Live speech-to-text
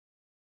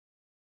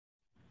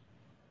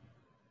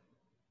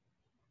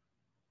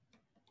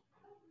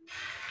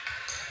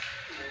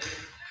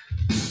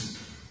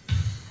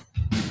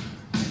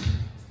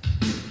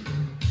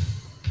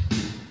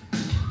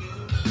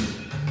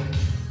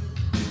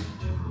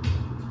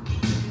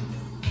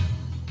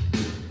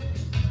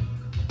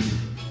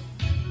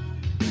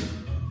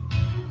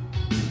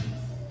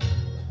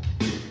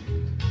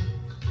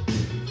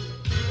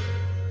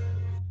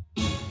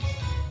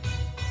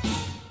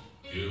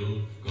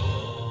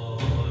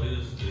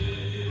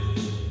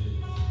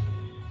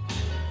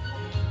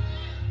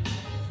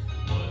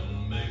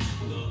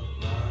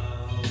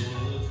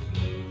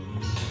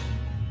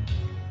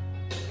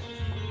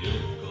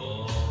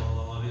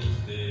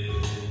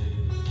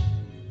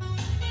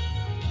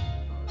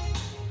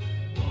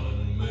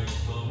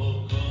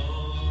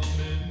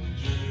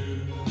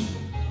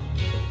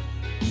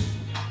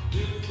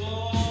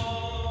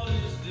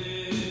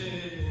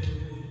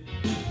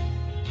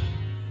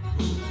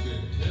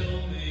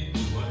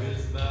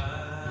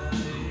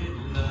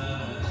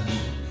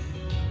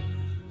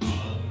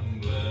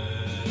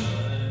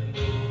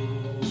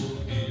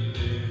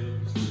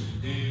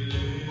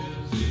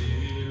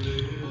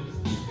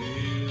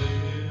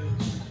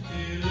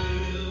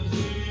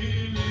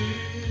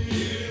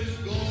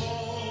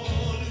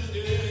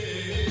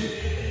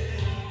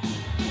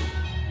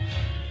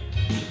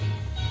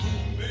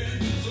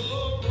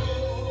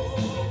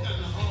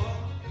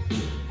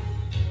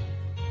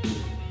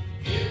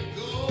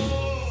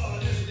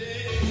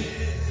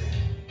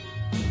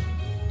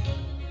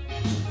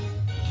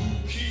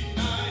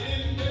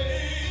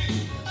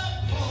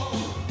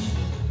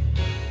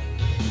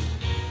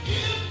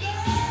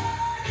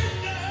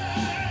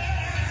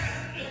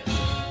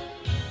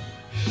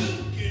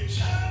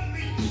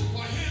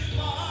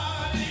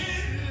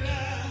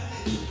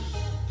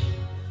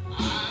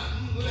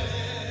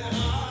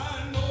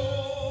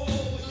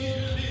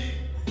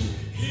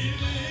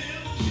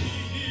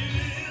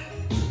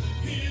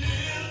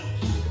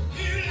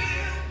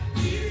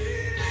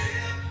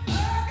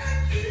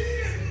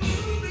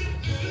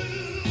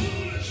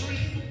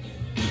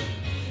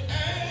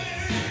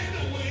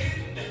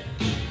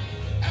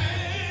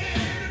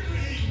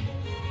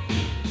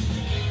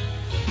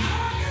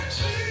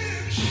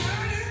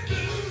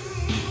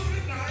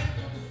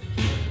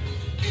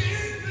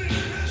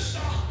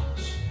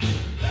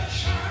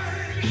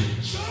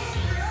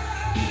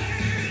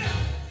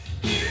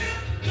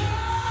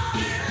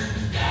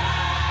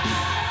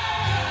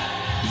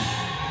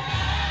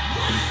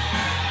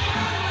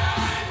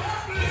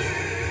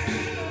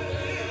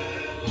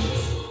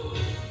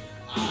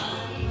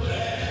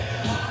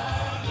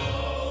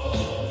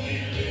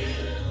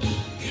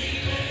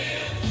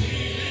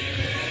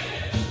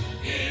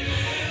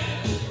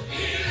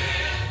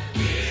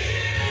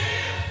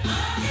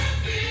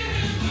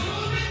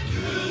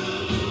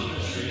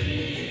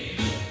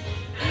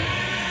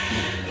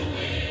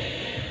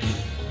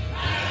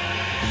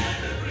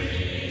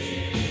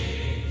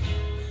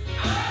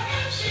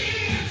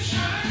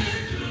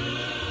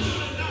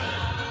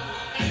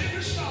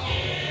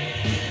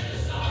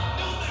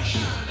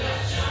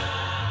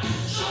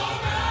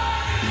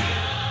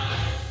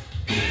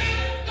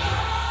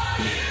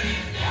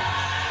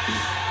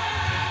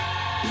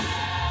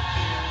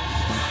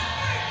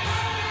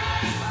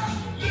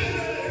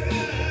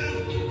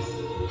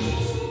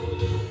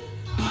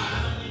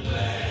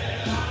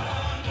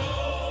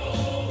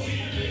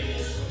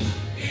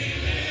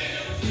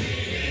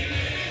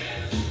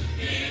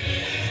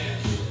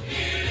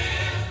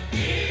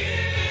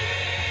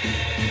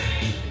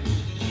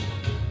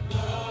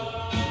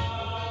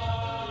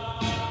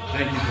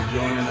Thank you for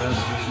joining us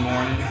this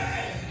morning.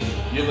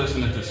 You're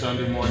listening to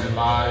Sunday Morning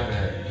Live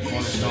at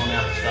Cornerstone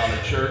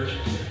Apostolic Church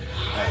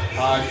at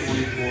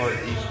 524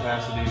 East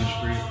Pasadena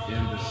Street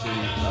in the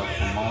city of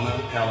Pomona,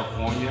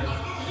 California.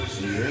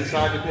 You're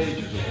inside the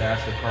pages of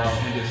Pastor Carl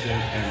Henderson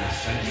and the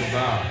Saints of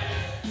God.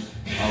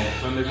 Our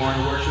Sunday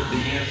morning worship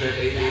begins at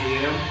 8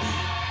 a.m.,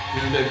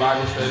 Tuesday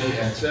Bible study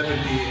at 7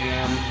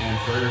 p.m., and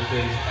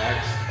Thursday's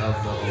Acts of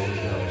the Holy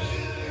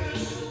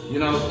Ghost. You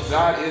know,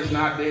 God is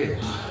not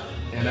dead.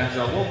 And as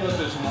I woke up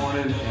this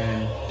morning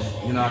and,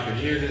 you know, I could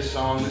hear this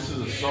song. This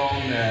is a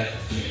song that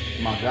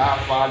my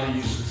godfather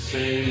used to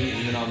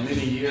sing, you know,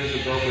 many years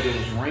ago, but it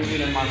was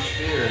ringing in my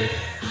spirit.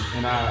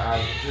 And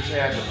I just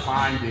had to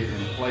find it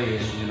and play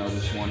it, you know,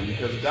 this morning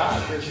because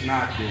God is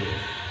not dead.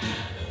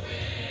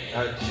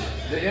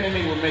 The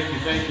enemy will make you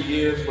think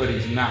he is, but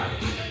he's not.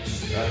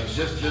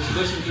 Just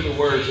listen to the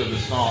words of the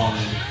song,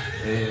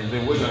 and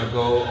then we're going to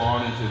go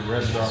on into the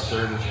rest of our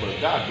service. But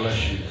God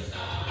bless you.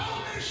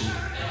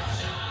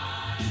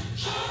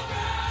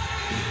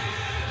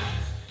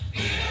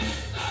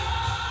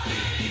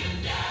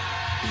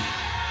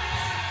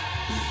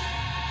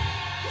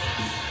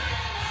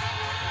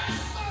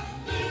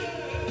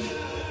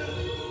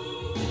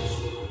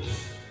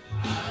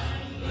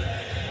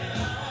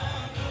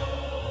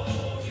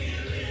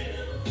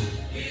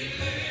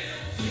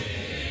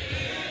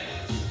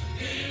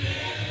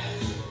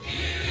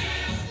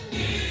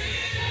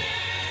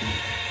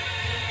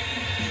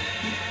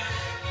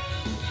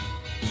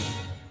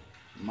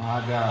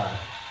 My God.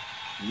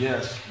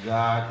 Yes,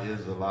 God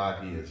is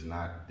alive. He is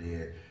not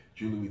dead.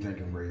 Truly, we thank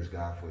and praise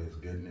God for his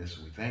goodness.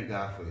 We thank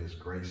God for his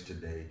grace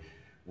today,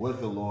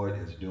 what the Lord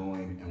is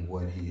doing and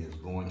what he is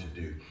going to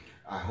do.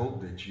 I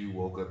hope that you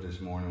woke up this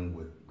morning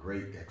with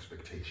great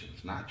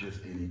expectations, not just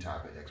any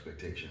type of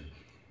expectation,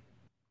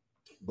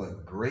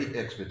 but great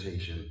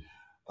expectation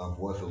of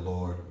what the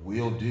Lord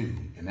will do.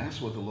 And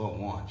that's what the Lord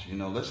wants. You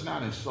know, let's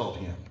not insult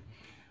him.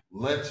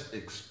 Let's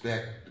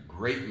expect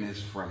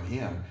greatness from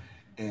him.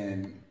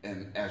 And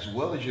as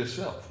well as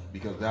yourself,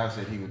 because God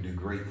said he would do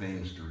great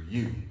things through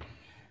you.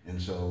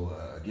 And so,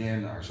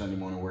 again, our Sunday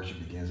morning worship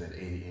begins at 8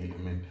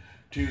 a.m. and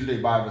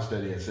Tuesday Bible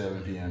study at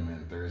 7 p.m.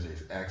 and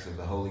Thursday's Acts of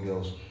the Holy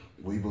Ghost.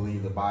 We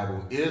believe the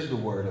Bible is the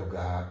Word of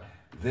God.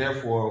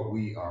 Therefore,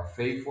 we are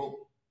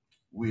faithful,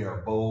 we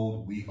are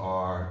bold, we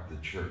are the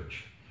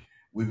church.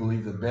 We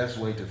believe the best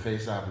way to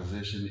face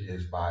opposition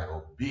is by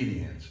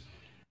obedience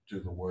to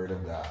the Word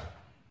of God.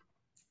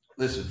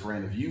 Listen,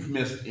 friend, if you've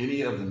missed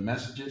any of the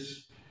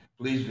messages,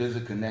 please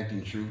visit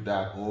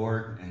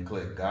connectingtruth.org and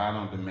click God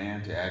on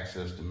Demand to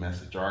access the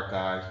message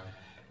archives.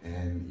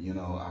 And, you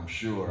know,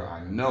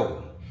 I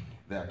know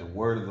that the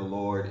word of the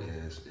Lord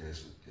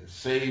is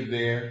saved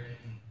there,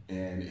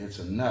 and it's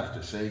enough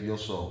to save your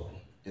soul.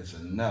 It's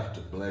enough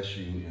to bless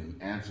you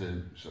and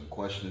answer some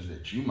questions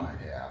that you might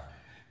have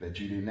that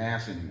you didn't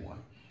ask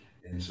anyone.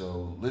 And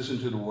so listen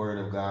to the word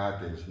of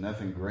God. There's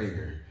nothing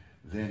greater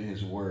than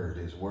his word.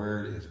 His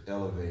word is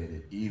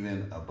elevated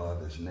even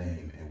above his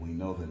name. And we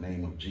know the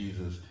name of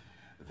Jesus,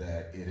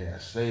 that it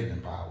has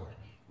saving power.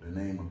 The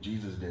name of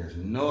Jesus, there's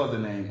no other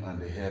name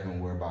under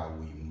heaven whereby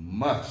we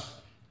must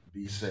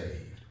be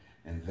saved.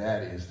 And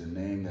that is the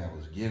name that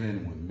was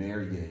given when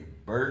Mary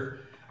gave birth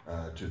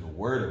to the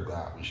word of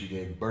God. When she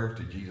gave birth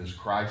to Jesus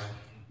Christ,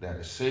 that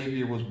a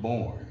Savior was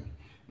born.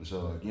 And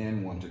so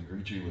again, want to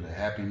greet you with a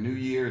happy new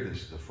year.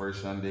 This is the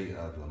first Sunday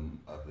of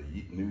the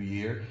new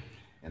year.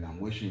 And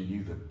I'm wishing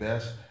you the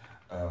best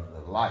of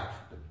the life,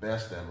 the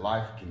best that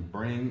life can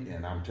bring.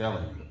 And I'm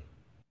telling you,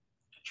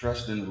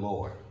 trust in the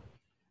Lord,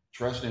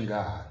 trust in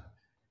God.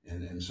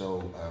 And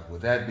so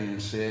with that being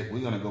said,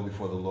 we're going to go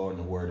before the Lord in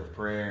a word of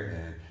prayer.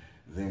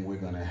 And then we're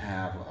going to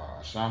have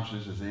our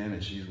psalmstress is in,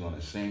 and she's going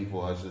to sing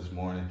for us this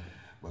morning.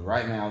 But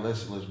right now,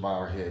 let's bow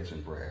our heads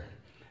in prayer.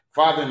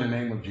 Father, in the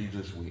name of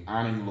Jesus, we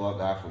honor you, Lord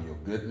God, for your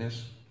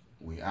goodness.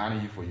 We honor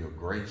you for your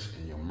grace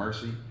and your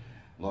mercy.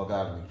 Lord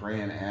God, we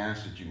pray and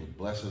ask that you would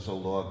bless us, oh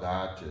Lord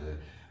God,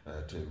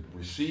 to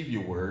receive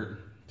your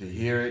word, to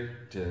hear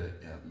it, to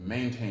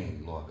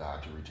maintain, Lord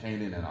God, to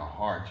retain it in our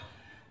hearts,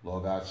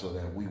 Lord God, so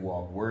that we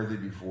walk worthy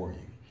before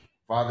you.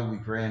 Father, we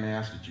pray and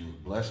ask that you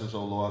would bless us,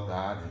 oh Lord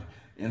God, and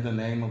in the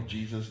name of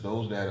Jesus,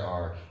 those that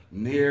are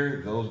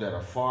near, those that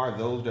are far,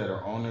 those that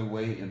are on their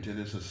way into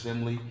this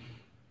assembly,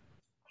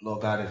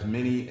 Lord God, as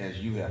many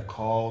as you have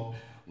called,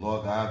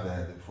 Lord God,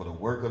 that for the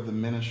work of the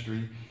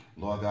ministry,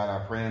 Lord God,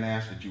 I pray and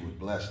ask that you would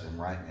bless them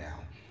right now.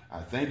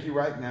 I thank you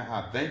right now.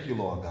 I thank you,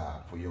 Lord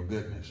God, for your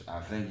goodness. I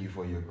thank you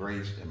for your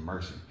grace and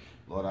mercy.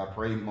 Lord, I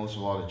pray most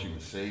of all that you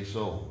would save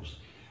souls.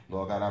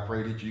 Lord God, I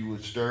pray that you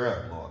would stir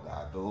up, Lord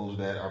God, those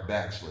that are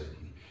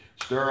backslidden.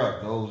 Stir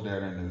up those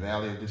that are in the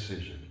valley of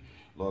decision.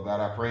 Lord God,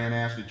 I pray and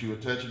ask that you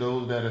would touch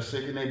those that are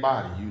sick in their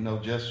body. You know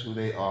just who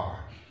they are.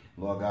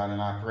 Lord God,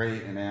 and I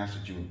pray and ask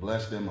that you would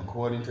bless them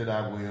according to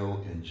thy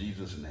will in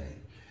Jesus' name.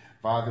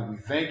 Father, we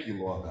thank you,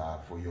 Lord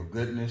God, for your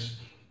goodness.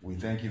 We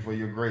thank you for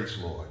your grace,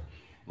 Lord.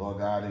 Lord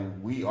God,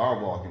 and we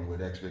are walking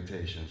with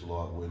expectations,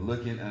 Lord. We're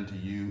looking unto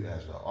you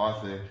as the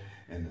author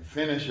and the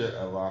finisher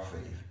of our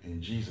faith.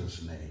 In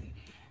Jesus' name,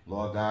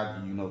 Lord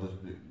God, you know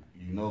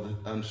the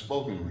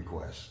unspoken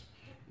requests.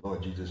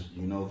 Lord Jesus,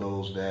 you know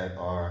those that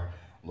are,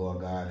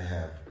 Lord God,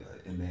 have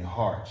in their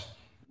hearts,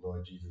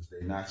 Lord Jesus,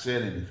 they not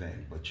said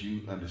anything, but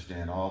you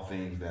understand all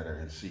things that are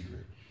in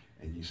secret.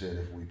 And you said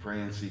if we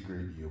pray in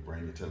secret, you'll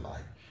bring it to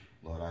light.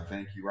 Lord, I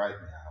thank you right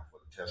now for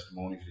the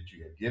testimonies that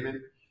you have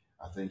given.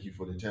 I thank you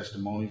for the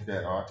testimonies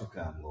that are to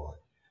come, Lord,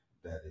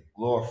 that it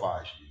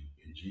glorifies you.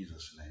 In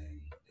Jesus'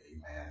 name,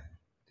 amen,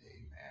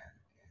 amen,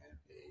 and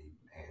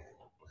amen.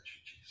 Bless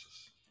you,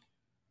 Jesus.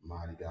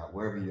 Mighty God,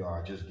 wherever you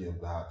are, just give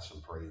God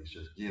some praise.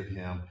 Just give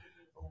him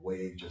a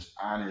wave. Just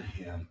honor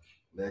him.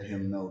 Let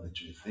him know that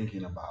you're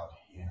thinking about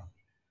him.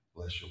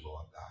 Bless you,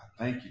 Lord God.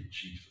 Thank you,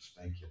 Jesus.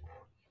 Thank you,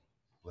 Lord.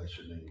 Bless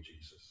your name,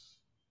 Jesus.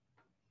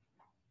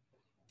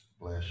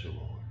 Bless you,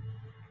 Lord.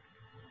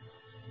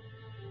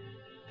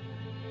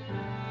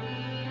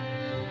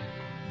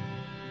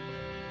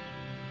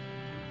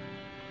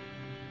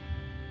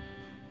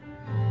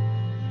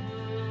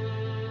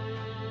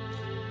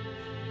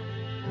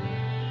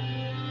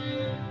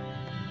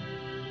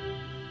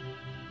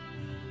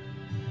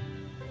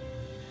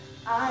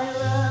 I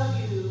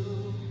love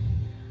you.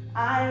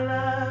 I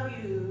love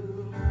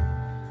you.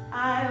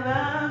 I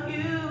love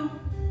you.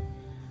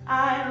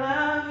 I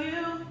love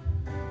you.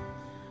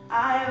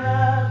 I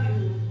love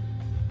you.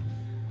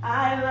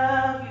 I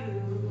love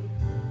you.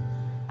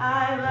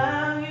 I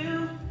love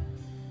you.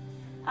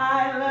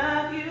 I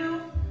love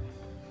you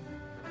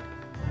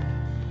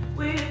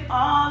with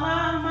all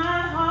of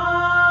my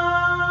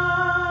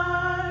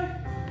heart,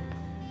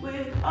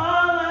 with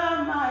all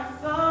of my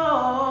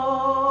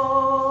soul,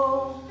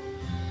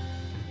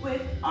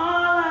 with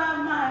all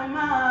of my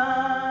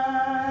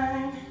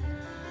mind.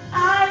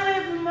 I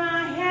lift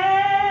my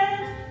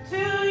hands to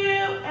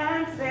you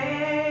and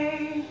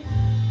say,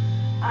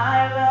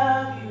 I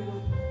love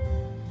you.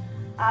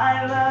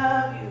 I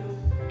love you.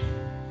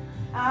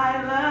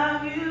 I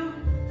love you.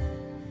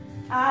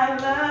 I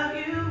love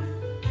you.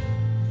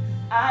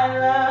 I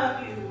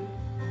love you.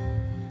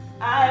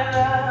 I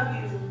love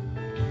you.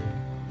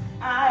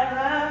 I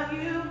love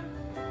you.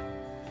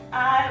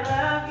 I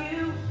love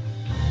you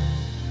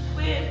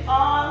with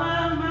all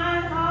of my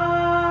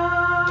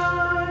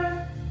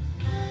heart,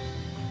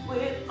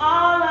 with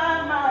all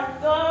of my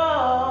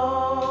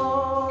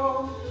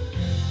soul,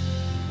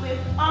 with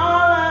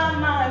all of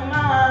my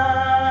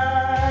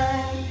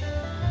mind.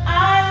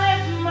 I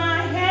lift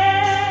my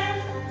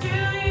hands to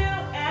you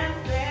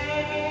and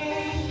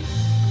say,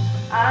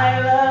 I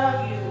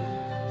love you.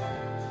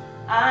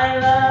 I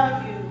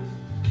love you.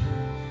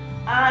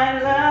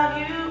 I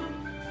love you.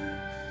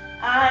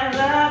 I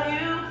love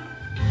you.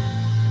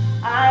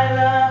 I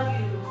love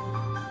you.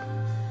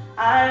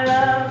 I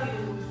love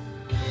you.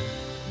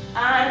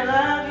 I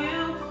love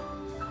you.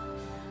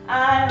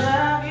 I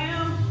love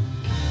you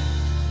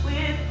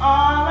with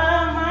all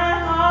of my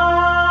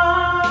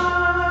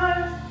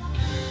heart,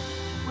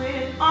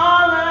 with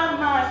all of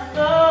my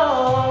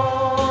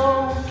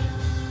soul,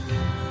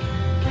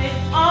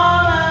 with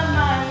all of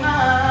my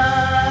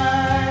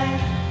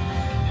mind.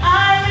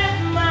 I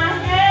lift my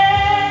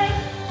hands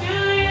to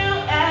you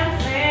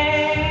and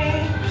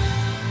say,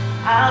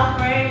 I'll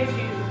praise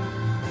you.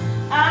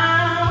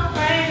 I'll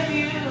praise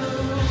you.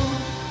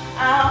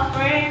 I'll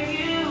praise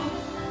you.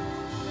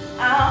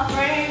 I'll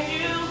praise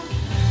you.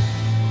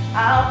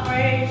 I'll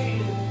praise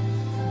you.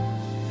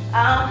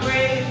 I'll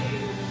praise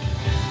you.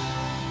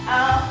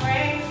 I'll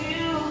praise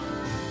you.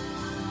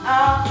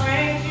 I'll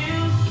praise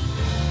you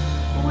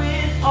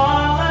with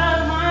all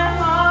of my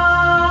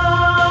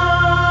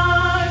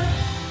heart,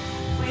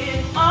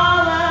 with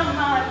all of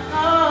my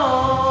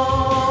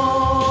soul,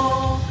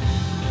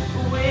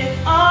 with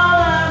all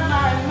of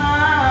my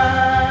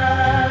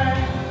mind.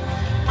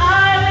 I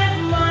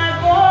lift my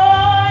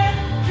voice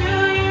to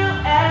you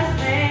and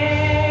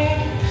say,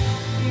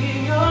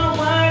 you're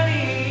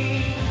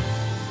worthy,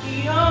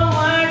 you're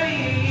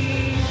worthy,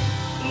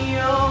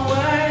 you're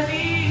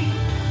worthy,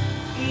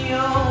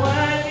 you're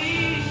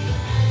worthy,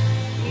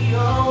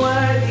 you're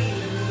worthy,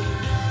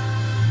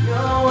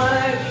 you're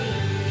worthy,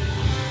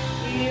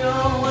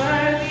 you're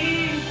worthy,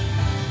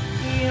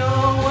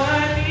 you're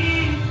worthy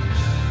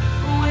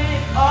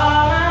with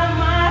all of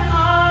my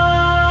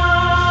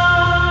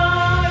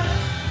heart,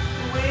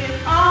 with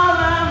all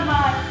of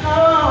my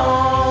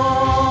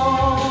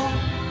soul,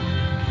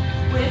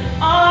 with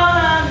all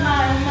of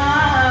my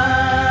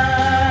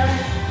mind.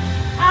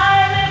 I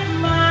lift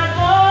my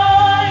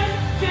voice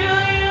to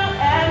you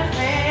and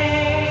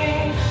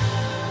say,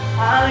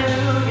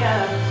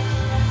 hallelujah,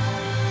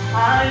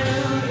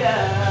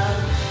 hallelujah,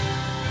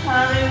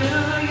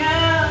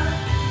 hallelujah,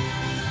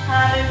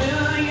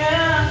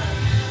 hallelujah,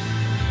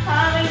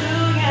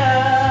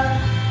 hallelujah,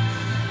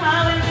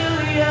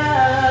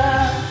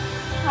 hallelujah,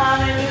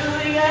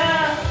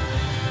 hallelujah,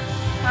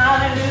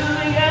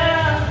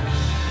 hallelujah,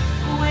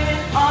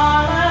 with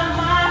all of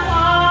my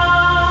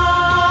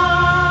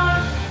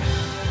heart,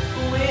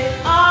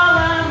 with all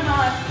of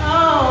my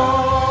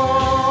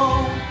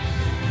soul,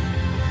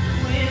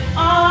 with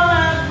all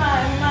of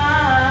my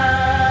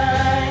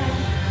mind.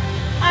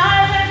 I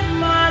lift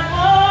my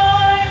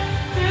voice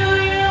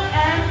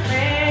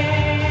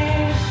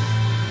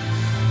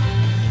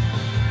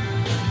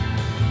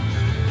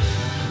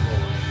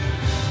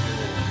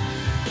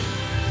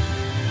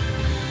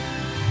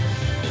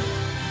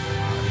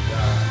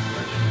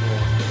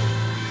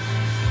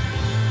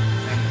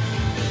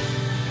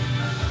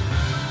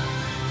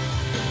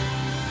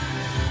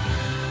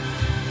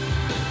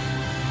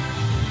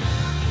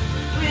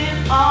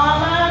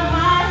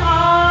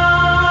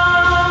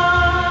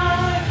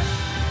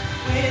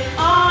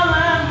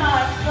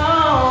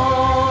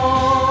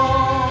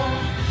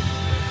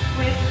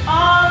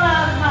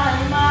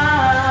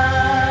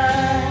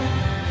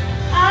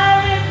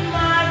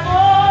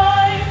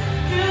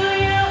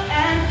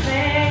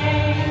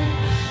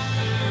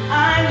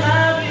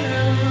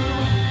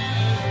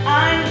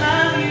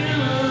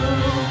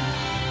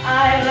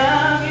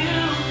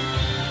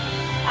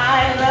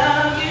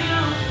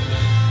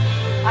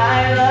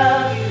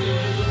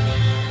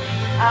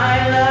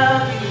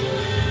love you.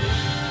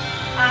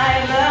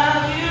 I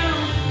love you.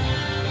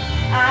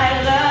 I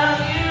love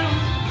you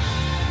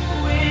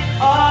with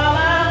all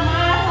of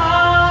my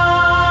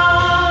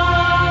heart,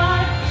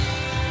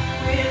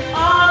 with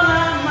all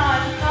of my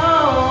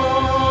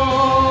soul,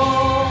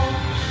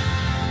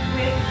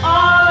 with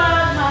all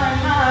of my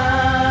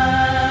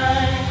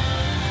mind.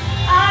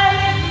 I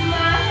lift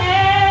my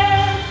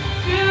hands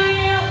to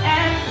you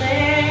and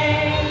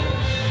say,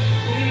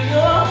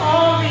 you're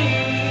holy,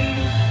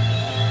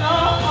 so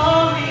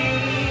holy,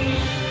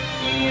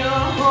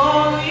 you're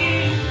holy,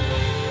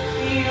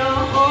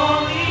 you're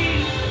holy,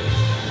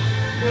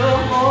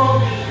 you're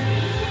holy,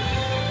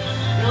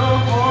 you're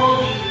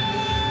holy,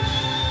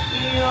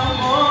 you're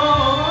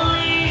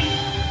holy,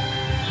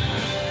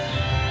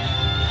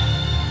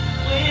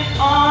 with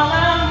all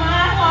of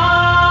my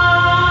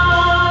heart,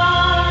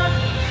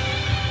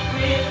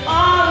 with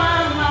all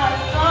of my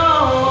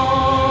soul,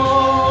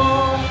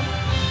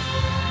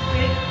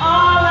 with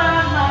all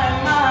of my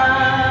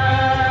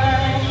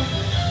mind.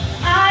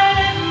 I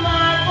lift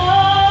my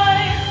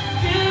voice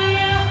to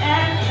you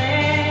and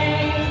say,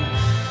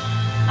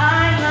 I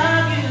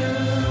love you,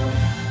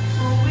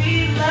 we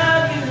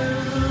love you,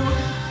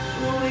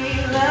 we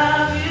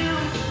love you,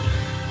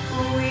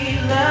 we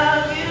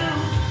love you,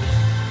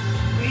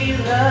 we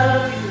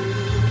love you,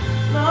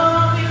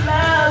 Lord, we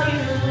love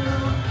you,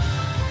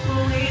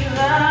 we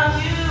love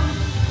you,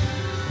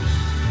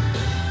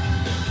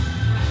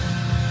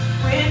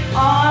 with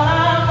all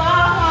of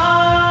our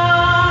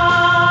heart,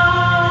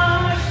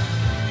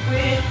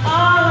 with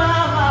all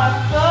of our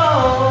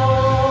soul,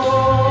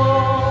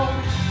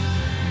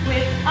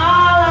 with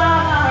all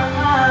of our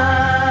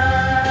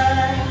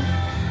mind.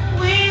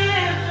 We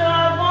lift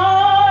our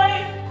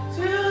voice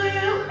to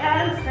you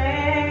and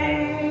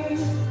say,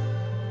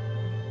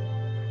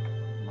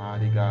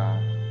 Mighty God,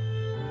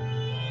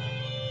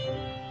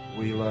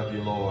 we love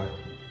you, Lord.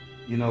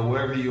 You know,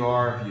 wherever you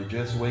are, if you're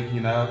just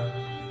waking up,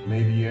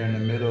 maybe you're in the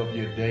middle of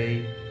your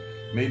day,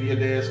 maybe your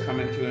day is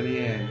coming to an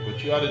end,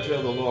 but you ought to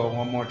tell the Lord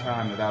one more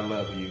time that I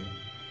love you.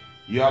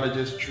 You ought to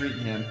just treat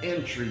him,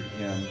 entreat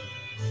him,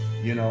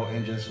 you know,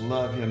 and just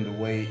love him the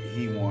way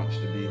he wants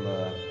to be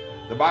loved.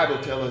 The Bible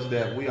tells us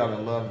that we ought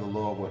to love the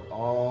Lord with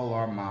all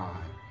our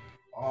mind,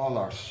 all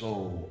our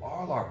soul,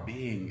 all our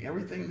being,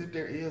 everything that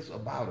there is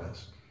about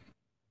us.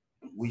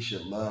 We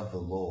should love the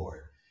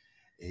Lord.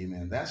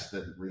 Amen. That's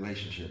the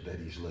relationship that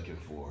he's looking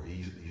for.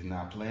 He's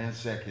not playing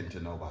second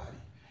to nobody.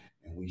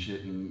 And we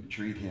shouldn't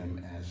treat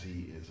him as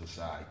he is a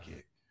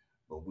sidekick,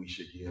 but we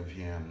should give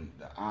him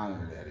the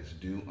honor that is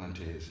due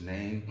unto his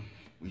name.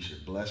 We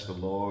should bless the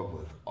Lord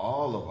with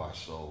all of our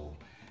soul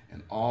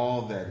and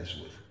all that is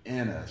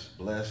within us.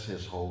 Bless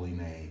his holy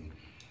name.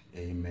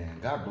 Amen.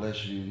 God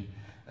bless you.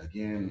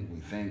 Again, we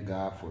thank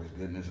God for his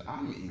goodness.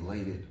 I'm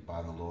elated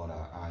by the Lord.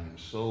 I am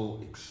so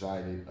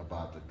excited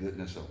about the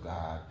goodness of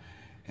God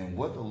and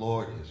what the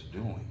Lord is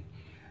doing.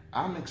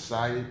 I'm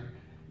excited,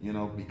 you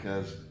know,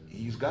 because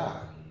he's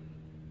God.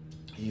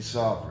 He's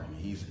sovereign.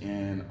 He's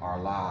in our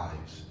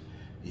lives.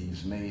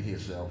 He's made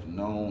himself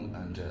known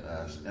unto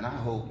us. And I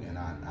hope and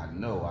I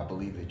know, I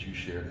believe that you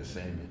share the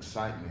same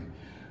excitement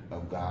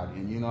of God.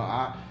 And you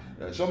know,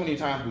 so many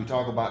times we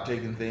talk about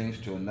taking things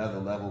to another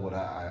level, but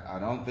I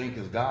don't think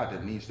it's God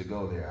that needs to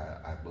go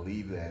there. I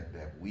believe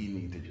that we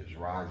need to just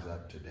rise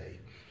up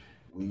today.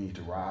 We need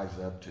to rise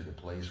up to the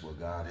place where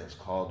God has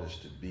called us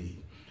to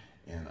be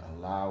and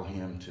allow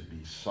him to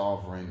be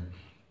sovereign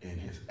in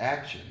his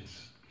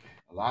actions.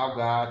 Allow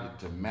God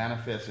to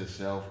manifest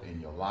himself in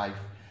your life.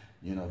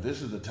 You know,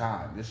 this is the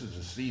time. This is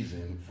the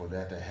season for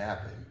that to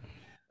happen.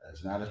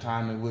 It's not a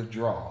time to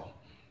withdraw,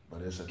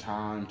 but it's a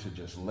time to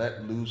just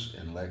let loose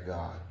and let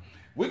God.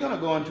 We're going to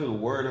go into the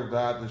Word of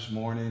God this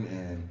morning,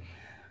 and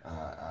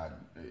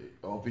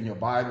open your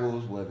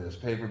Bibles, whether it's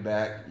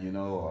paperback, you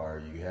know,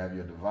 or you have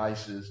your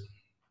devices.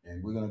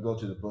 And we're going to go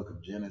to the book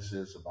of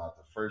Genesis, about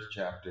the first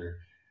chapter,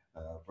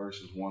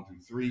 verses 1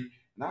 through 3.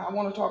 Now, I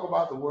want to talk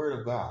about the Word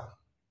of God.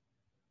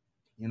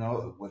 You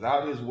know,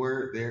 without his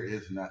Word, there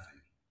is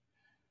nothing.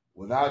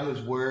 Without his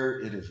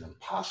Word, it is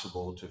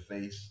impossible to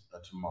face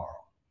a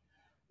tomorrow.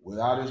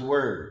 Without his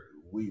Word,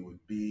 we would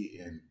be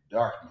in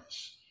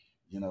darkness.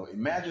 You know,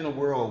 imagine a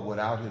world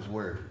without his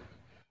Word,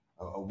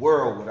 a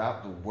world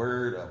without the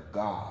Word of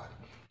God.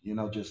 You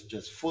know,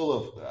 just full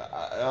of,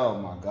 oh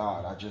my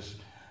God,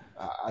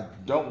 I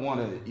don't want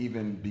to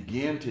even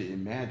begin to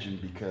imagine,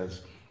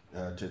 because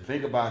to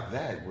think about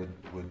that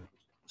would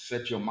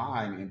set your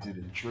mind into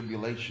the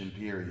tribulation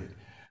period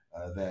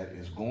that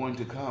is going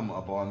to come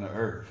upon the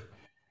earth.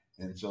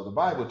 And so the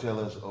Bible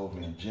tells us over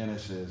in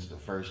Genesis, the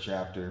first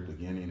chapter,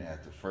 beginning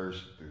at the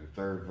first through the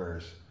third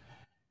verse,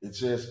 it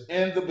says,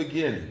 in the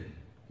beginning,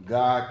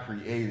 God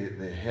created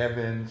the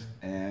heavens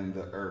and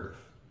the earth.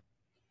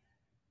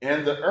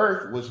 And the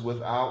earth was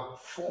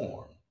without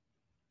form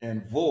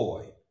and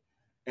void,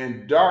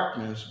 and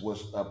darkness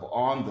was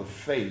upon the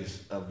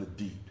face of the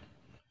deep.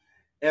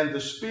 And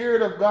the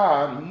Spirit of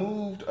God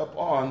moved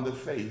upon the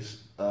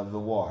face of the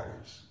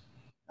waters.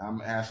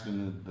 I'm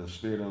asking the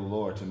Spirit of the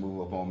Lord to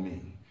move upon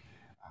me.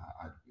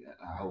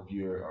 I hope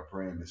you are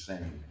praying the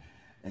same.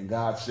 And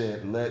God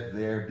said, let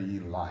there be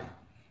light.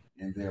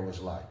 And there was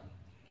light.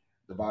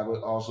 The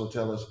Bible also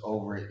tells us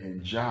over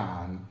in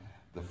John,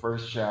 the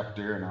first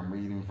chapter, and I'm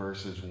reading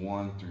verses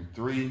 1 through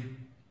 3.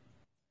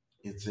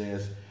 It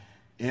says,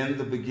 in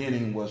the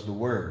beginning was the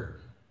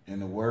Word,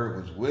 and the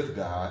Word was with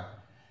God,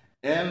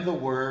 and the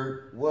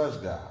Word was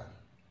God.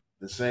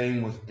 The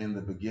same was in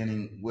the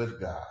beginning with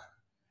God.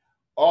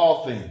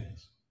 All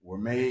things were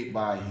made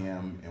by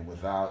him, and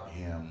without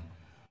him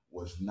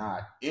was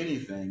not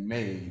anything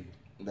made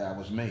that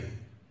was made.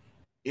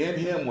 In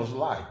him was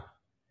life,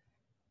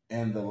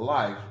 and the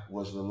life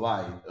was the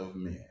light of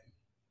men.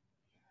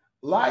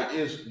 Light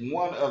is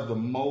one of the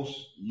most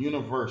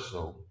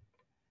universal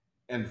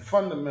and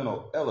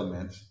fundamental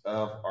elements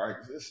of our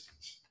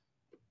existence.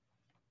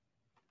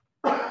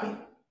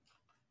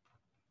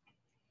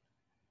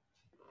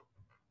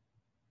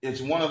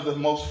 It's one of the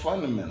most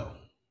fundamental.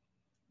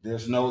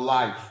 There's no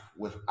life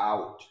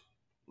without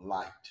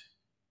light.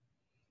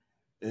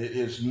 It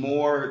is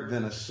more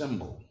than a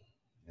symbol,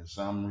 and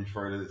some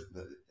refer to it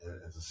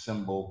as a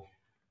symbol,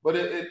 but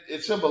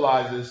it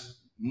symbolizes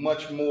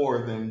much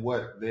more than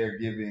what they're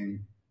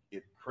giving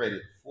it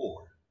credit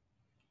for.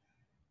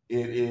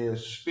 It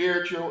is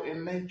spiritual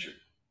in nature.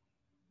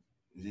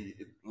 The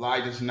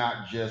light is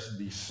not just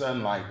the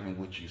sunlight in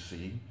which you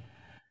see,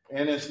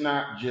 and it's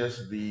not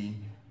just the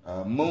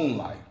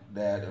moonlight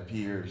that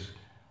appears,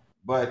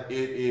 but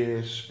it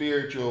is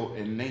spiritual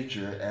in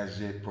nature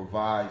as it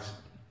provides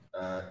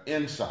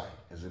insight,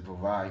 as it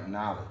provides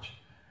knowledge.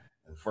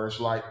 The first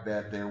light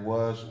that there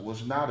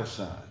was not a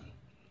sun.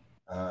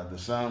 The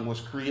sun was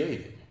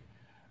created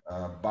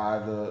by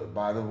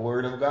the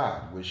word of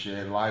God, which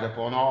shed light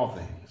upon all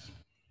things.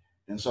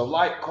 And so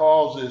light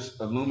causes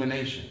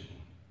illumination,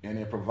 and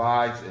it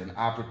provides an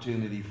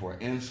opportunity for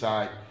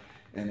insight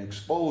and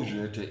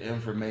exposure to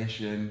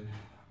information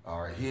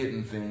or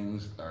hidden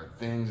things or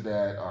things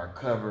that are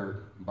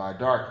covered by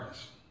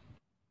darkness.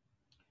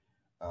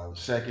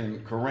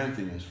 2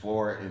 Corinthians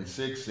 4 and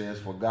 6 says,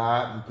 for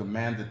God, who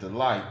commanded the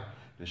light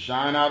to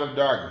shine out of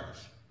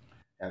darkness,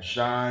 have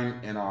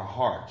shined in our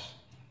hearts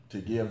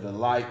to give the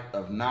light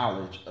of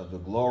knowledge of the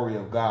glory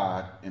of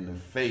God in the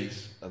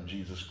face of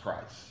Jesus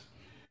Christ.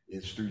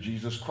 It's through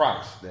Jesus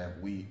Christ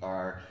that we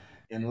are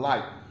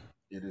enlightened.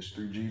 It is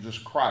through Jesus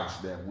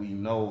Christ that we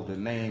know the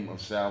name of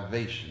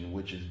salvation,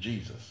 which is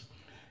Jesus.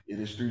 It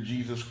is through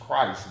Jesus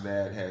Christ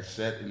that has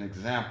set an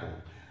example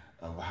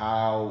of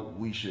how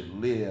we should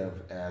live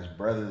as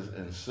brothers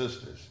and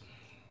sisters.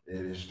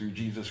 It is through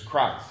Jesus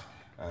Christ.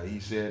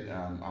 He said,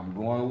 I'm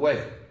going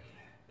away.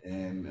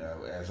 And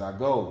as I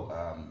go,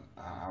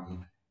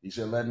 he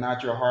said, let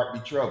not your heart be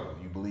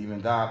troubled. You believe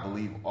in God,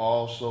 believe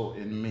also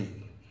in me.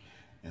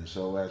 And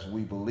so as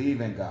we believe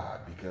in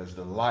God, because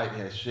the light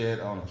has shed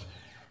on us,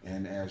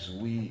 and as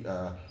we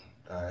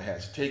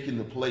has taken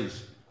the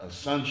place of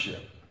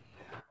sonship,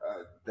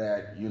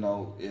 that,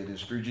 it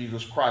is through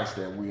Jesus Christ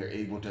that we are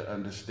able to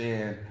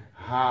understand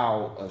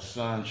how a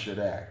son should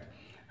act,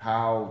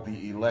 how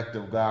the elect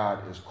of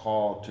God is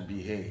called to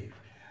behave,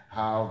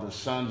 how the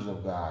sons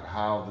of God,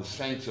 how the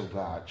saints of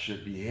God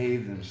should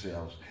behave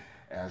themselves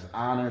as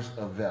honors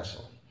a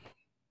vessel.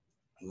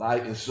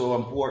 Light is so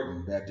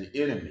important that the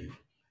enemy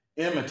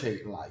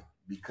imitate light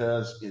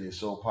because it is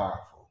so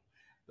powerful.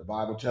 The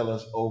Bible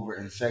tells us over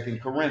in 2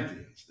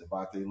 Corinthians,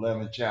 about the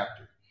 11th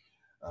chapter,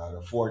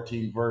 the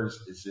 14th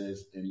verse, it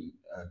says,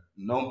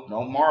 don't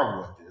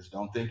marvel at this,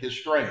 don't think it's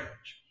strange.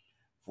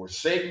 For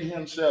Satan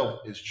himself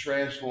is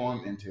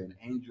transformed into an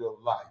angel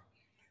of light.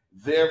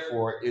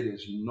 Therefore, it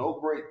is no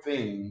great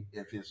thing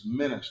if his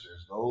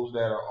ministers, those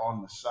that are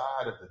on the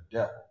side of the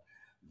devil,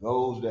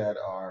 those that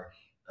are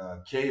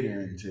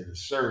catering to the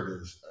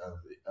service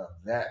of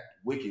that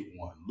wicked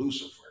one,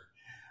 Lucifer,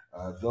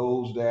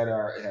 those that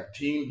have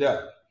teamed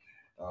up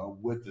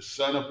with the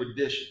son of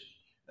perdition,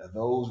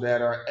 those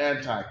that are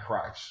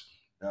antichrist.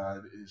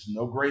 It's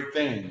no great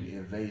thing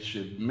if they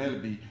should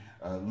be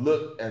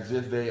look as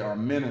if they are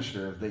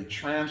ministers. They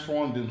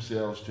transform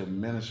themselves to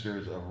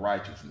ministers of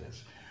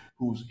righteousness,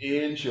 whose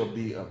end shall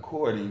be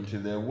according to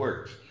their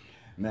works.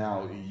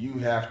 Now, you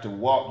have to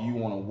walk, you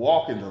want to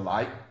walk in the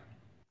light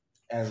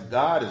as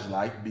God is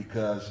light,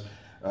 because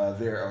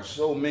there are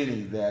so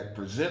many that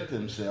present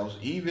themselves,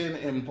 even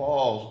in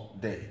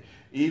Paul's day,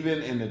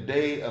 even in the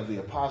day of the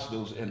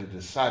apostles and the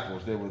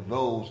disciples, there were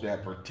those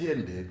that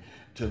pretended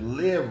to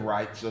live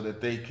right so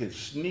that they could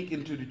sneak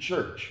into the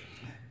church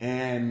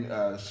and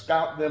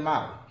scout them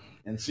out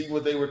and see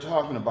what they were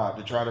talking about,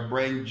 to try to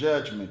bring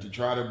judgment, to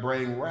try to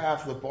bring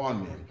wrath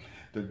upon them,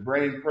 to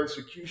bring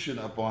persecution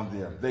upon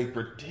them. They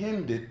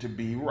pretended to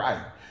be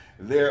right.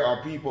 There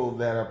are people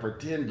that are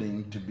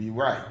pretending to be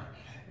right.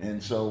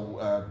 And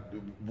so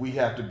we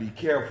have to be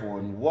careful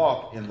and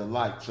walk in the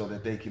light so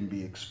that they can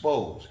be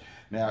exposed.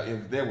 Now,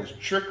 if there was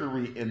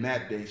trickery in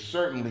that day,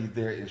 certainly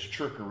there is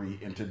trickery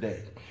in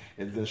today.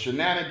 If the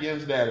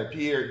shenanigans that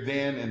appeared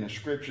then in the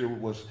scripture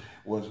was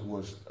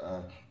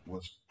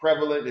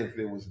prevalent, if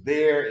it was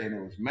there and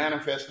it was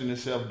manifesting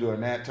itself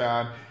during that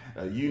time,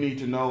 you need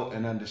to know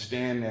and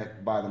understand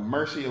that by the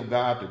mercy of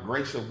God, the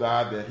grace of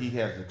God, that He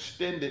has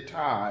extended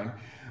time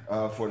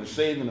for the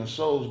saving of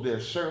souls. There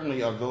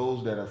certainly are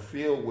those that are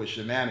filled with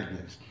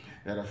shenanigans,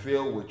 that are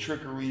filled with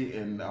trickery,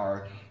 and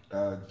are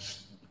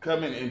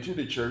coming into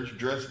the church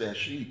dressed as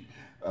sheep.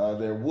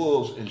 They're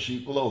wolves in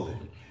sheep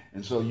clothing.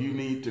 And so you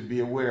need to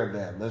be aware of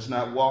that. Let's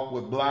not walk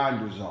with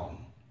blinders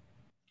on.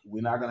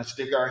 We're not going to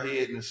stick our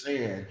head in the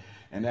sand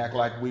and act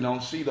like we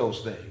don't see those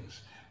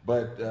things.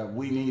 But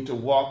we need to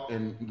walk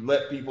and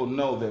let people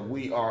know that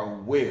we are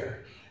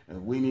aware.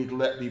 We need to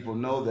let people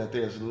know that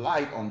there's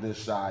light on this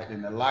side,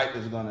 and the light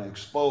is going to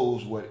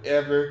expose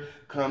whatever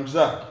comes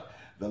up.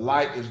 The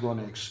light is going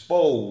to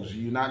expose.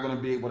 You're not going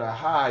to be able to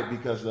hide,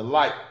 because the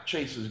light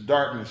chases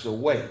darkness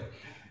away.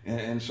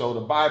 And so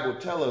the Bible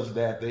tells us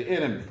that the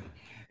enemy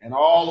and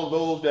all of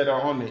those that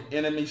are on the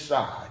enemy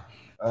side,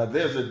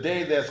 there's a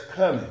day that's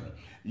coming.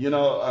 You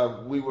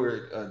know, we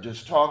were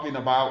just talking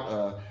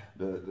about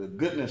the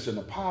goodness and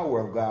the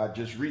power of God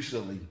just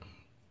recently,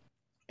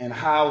 and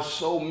how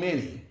so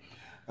many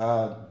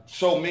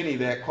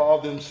that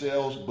call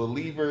themselves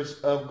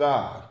believers of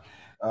God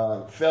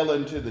fell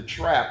into the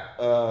trap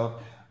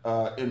of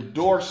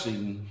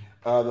endorsing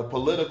the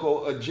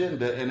political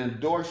agenda and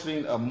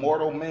endorsing a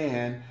mortal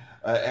man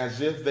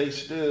as if they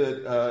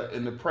stood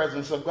in the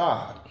presence of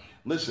God.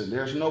 Listen,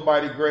 there's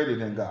nobody greater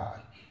than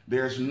God.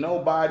 There's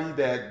nobody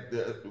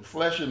that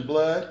flesh and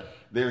blood.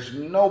 There's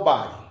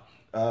nobody,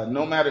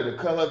 no matter the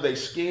color of their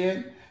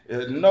skin,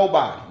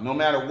 nobody, no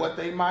matter what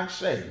they might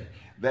say,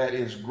 that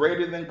is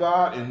greater than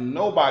God. And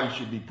nobody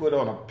should be put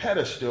on a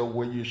pedestal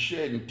where you're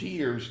shedding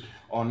tears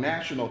on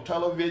national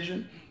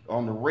television,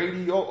 on the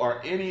radio,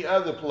 or any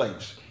other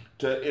place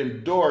to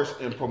endorse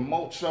and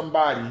promote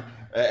somebody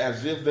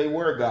as if they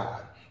were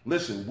God.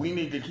 Listen, we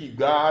need to keep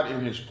God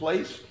in His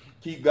place,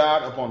 keep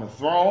God up on the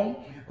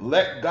throne,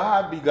 let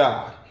God be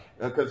God,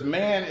 because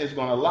man is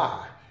going to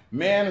lie.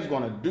 Man is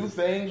going to do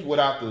things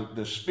without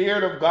the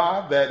Spirit of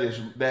God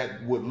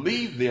that would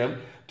lead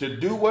them to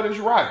do what is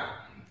right.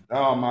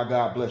 Oh my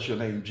God, bless your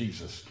name,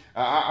 Jesus.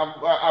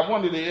 I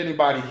wonder if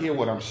anybody hear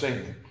what I'm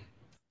saying.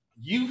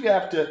 You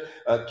have to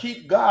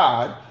keep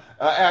God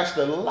as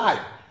the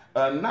light,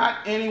 not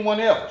anyone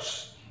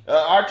else.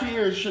 Our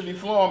tears should be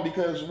flowing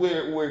because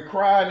we're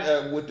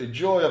crying with the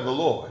joy of the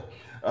Lord.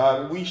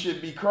 We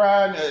should be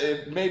crying,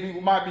 maybe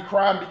we might be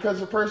crying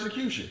because of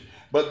persecution.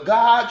 But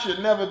God should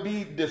never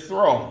be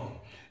dethroned.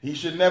 He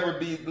should never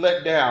be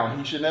let down.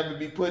 He should never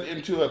be put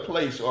into a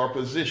place or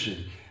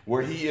position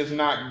where He is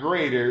not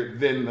greater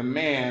than the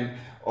man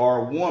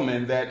or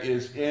woman that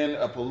is in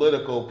a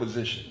political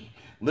position.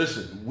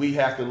 Listen, we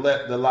have to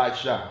let the light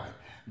shine.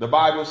 The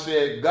Bible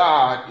said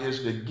God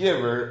is the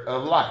giver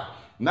of light.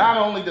 Not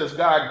only does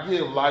God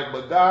give light,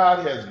 but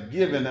God has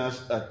given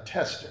us a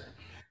tester.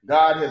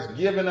 God has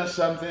given us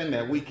something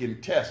that we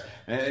can test.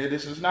 And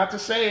this is not the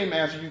same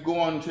as you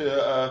going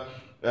to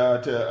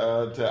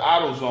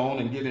AutoZone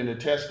and getting a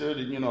tester,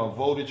 a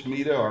voltage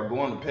meter, or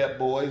going to Pep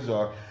Boys,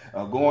 or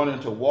going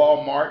into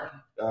Walmart,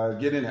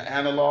 getting an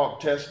analog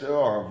tester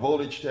or a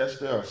voltage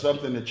tester or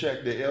something to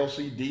check the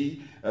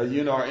LCD,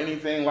 or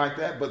anything like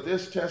that. But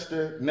this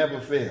tester never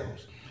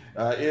fails.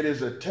 It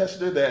is a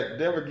tester that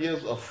never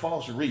gives a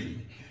false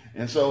reading.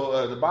 And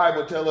so the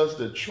Bible tells us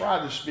to try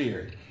the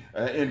Spirit.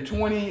 In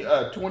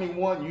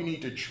 2021, you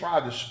need to try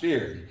the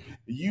Spirit.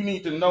 You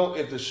need to know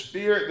if the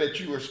Spirit that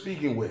you are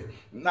speaking with,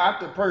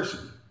 not the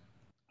person,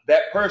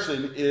 that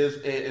person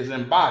is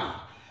embodied.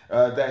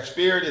 That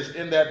spirit is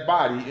in that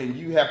body, and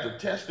you have to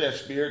test that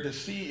spirit to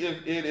see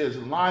if it is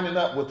lining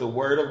up with the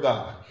Word of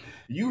God.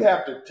 You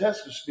have to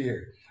test the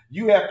spirit.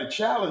 You have to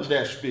challenge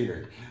that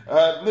spirit.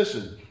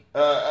 Listen,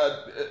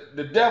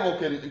 the devil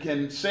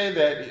can say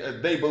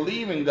that they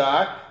believe in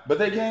God, but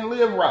they can't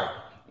live right.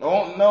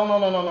 Oh,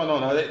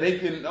 no. They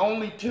can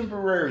only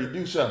temporarily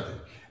do something.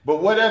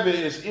 But whatever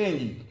is in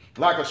you,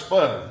 like a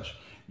sponge,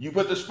 you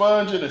put the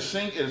sponge in a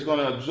sink, it's going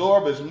to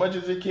absorb as much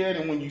as it can.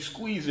 And when you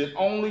squeeze it,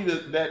 only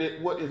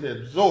what is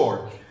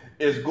absorbed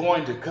is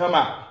going to come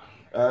out.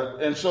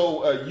 And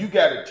so you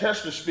got to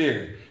test the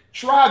Spirit.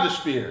 Try the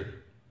Spirit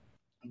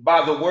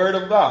by the Word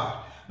of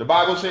God. The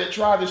Bible said,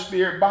 try the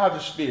Spirit by the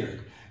Spirit.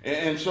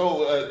 And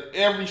so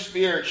every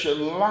spirit should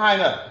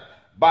line up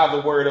by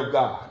the Word of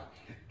God.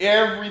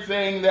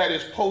 Everything that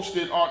is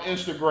posted on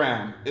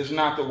Instagram is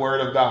not the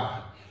Word of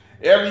God.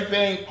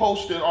 Everything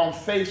posted on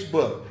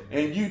Facebook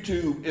and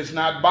YouTube is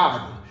not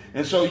Bible.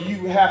 And so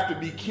you have to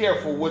be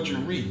careful what you're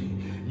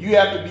reading. You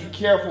have to be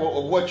careful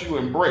of what you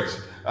embrace.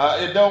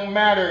 It don't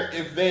matter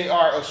if they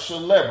are a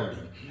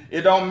celebrity.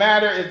 It don't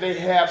matter if they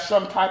have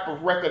some type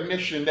of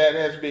recognition that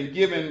has been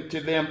given to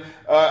them,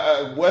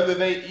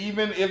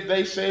 even if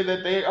they say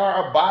that they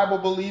are a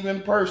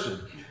Bible-believing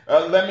person.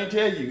 Let me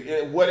tell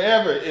you,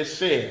 whatever is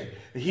said,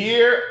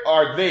 here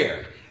or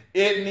there,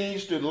 it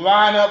needs to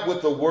line up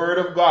with the Word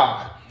of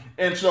God.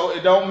 And so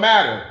it don't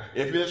matter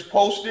if it's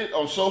posted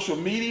on social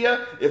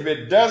media. If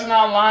it does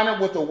not line up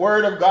with the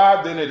word of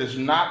God, then it is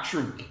not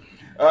true.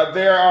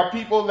 There are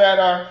people that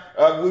are,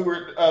 we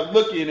were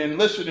looking and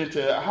listening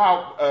to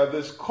how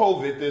this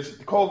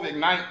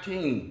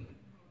COVID-19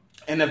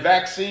 and the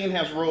vaccine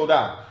has rolled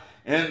out.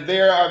 And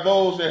there are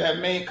those that have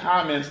made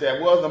comments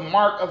that, well, the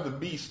mark of the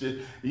beast,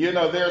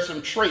 there are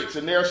some traits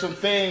and there are some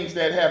things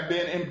that have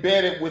been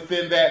embedded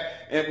within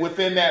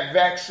that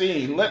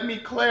vaccine. Let me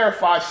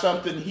clarify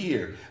something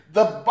here.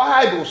 The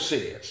Bible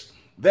says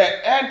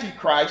that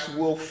Antichrist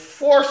will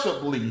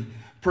forcibly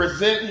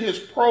present his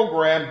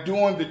program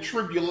during the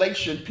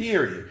tribulation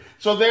period.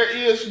 So there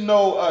is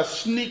no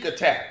sneak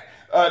attack.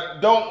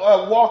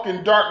 Don't walk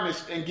in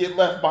darkness and get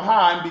left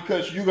behind,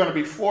 because you're going to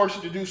be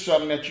forced to do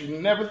something that you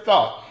never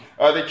thought,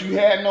 that you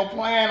had no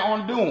plan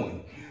on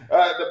doing.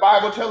 The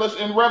Bible tells us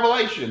in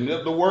Revelation,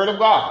 the word of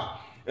God,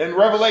 in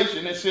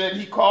Revelation, it said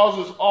he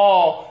causes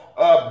all,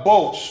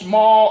 both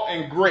small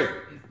and great,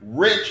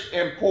 rich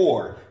and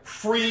poor,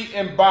 free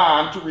and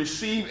bond, to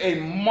receive a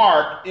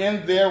mark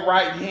in their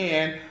right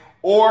hand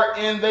or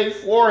in their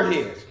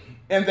foreheads,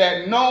 and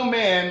that no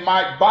man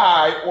might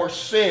buy or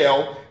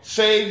sell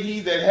save he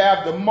that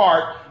have the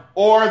mark,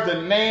 or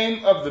the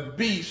name of the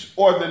beast,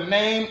 or the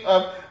name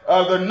of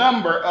the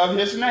number of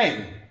his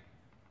name.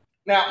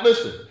 Now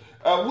listen,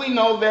 we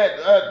know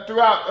that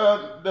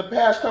throughout the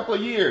past couple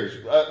of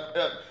years,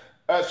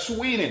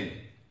 Sweden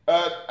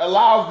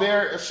allowed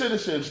their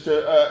citizens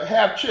to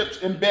have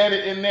chips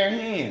embedded in their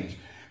hands,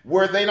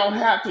 where they don't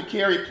have to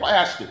carry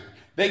plastic.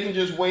 They can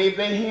just wave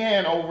their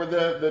hand over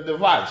the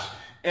device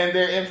and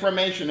their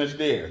information is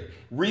there.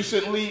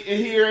 Recently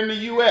here in the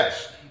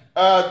U.S.,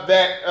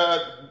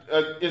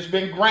 it's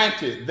been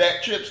granted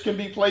that chips can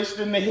be placed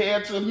in the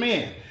heads of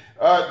men,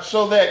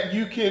 so that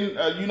you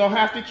don't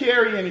have to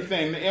carry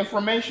anything. The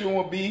information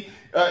will be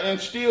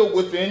instilled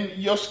within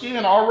your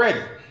skin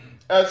already.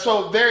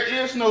 So there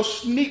is no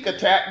sneak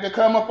attack to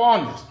come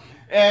upon this.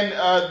 And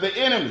the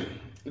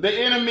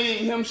enemy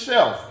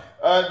himself,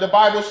 the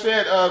Bible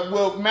said,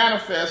 will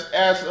manifest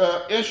as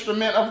an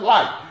instrument of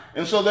light.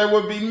 And so there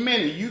will be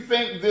many. You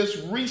think this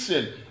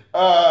recent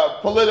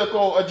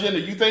political agenda,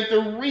 you think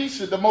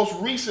the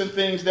most recent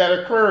things that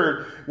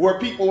occurred, where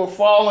people were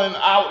falling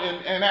out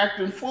and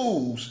acting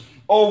fools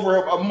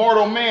over a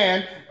mortal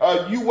man,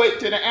 you wait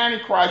till the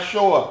Antichrist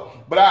show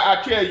up. But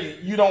I tell you,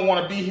 you don't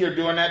want to be here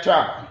during that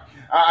time.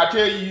 I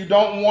tell you, you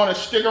don't want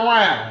to stick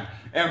around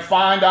and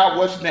find out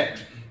what's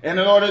next. And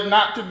in order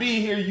not to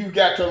be here, you've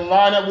got to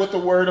line up with the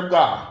word of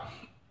God.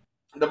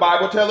 The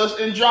Bible tells us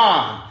in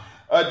John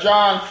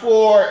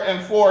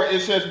 4:4,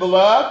 it says,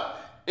 beloved,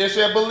 it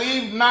said,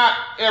 believe not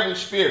every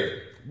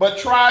spirit, but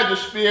try the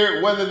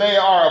spirit whether they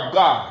are of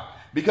God,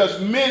 because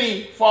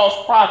many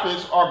false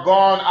prophets are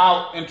gone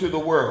out into the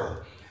world.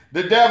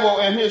 The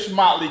devil and his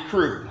motley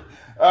crew,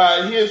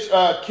 his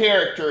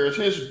characters,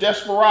 his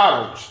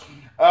desperados,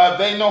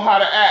 they know how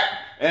to act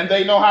and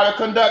they know how to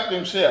conduct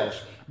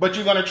themselves. But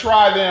you're going to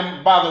try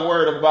them by the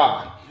word of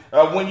God.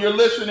 When you're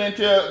listening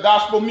to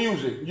gospel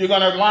music, you're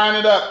going to line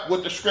it up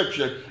with the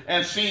scripture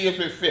and see if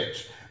it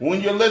fits.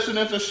 When you're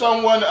listening to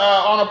someone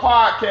on a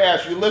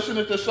podcast, you're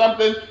listening to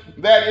something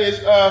that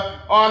is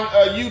on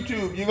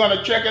YouTube, you're going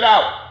to check it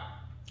out.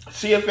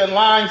 See if it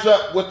lines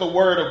up with the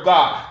word of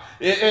God.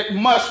 It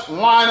must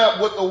line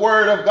up with the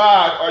word of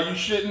God, or you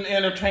shouldn't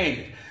entertain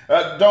it.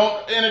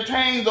 Don't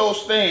entertain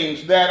those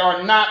things that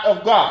are not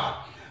of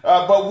God.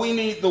 But we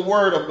need the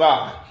word of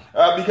God.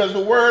 Because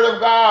the word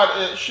of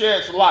God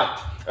sheds light,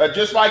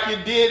 just like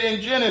it did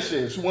in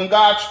Genesis when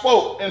God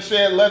spoke and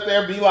said, let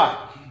there be light.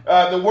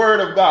 The word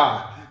of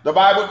God. The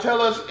Bible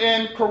tells us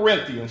in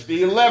Corinthians,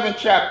 the 11th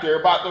chapter,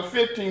 about the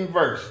 15th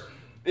verse.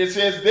 It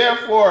says,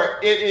 therefore,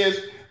 it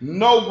is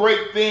no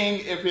great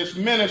thing if his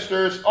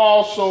ministers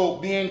also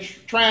being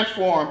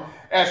transformed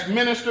as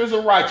ministers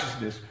of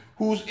righteousness,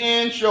 whose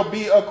end shall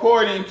be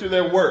according to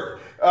their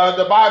work.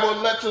 The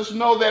Bible lets us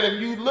know that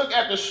if you look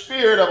at the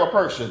spirit of a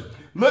person,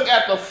 look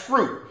at the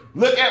fruit,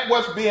 look at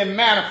what's being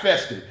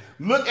manifested,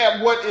 look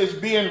at what is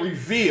being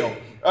revealed,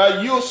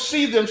 you'll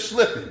see them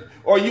slipping,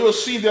 or you'll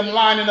see them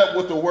lining up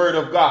with the word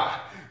of God.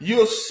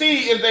 You'll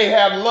see if they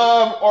have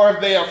love or if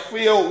they are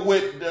filled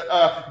with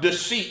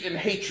deceit and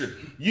hatred.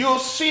 You'll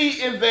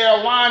see if they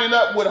are lining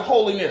up with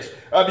holiness,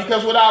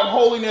 because without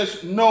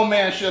holiness, no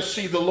man shall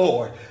see the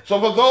Lord. So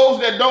for those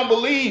that don't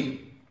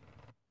believe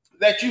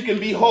that you can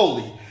be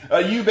holy,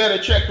 you better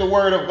check the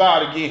word of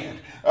God again.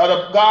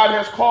 God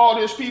has called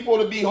his people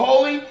to be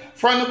holy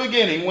from the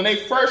beginning. When they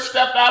first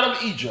stepped out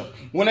of Egypt,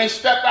 when they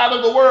stepped out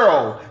of the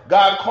world,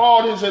 God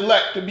called his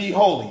elect to be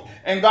holy.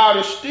 And God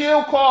is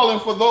still calling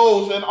for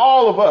those and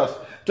all of us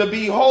to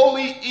be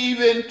holy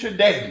even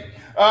today.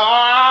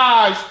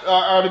 Our eyes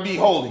are to be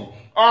holy.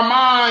 Our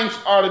minds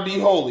are to be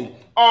holy.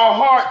 Our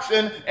hearts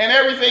and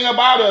everything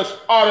about us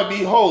are to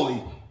be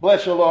holy.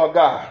 Bless you, Lord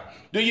God.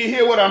 Do you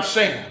hear what I'm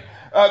saying?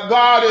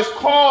 God is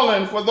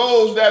calling for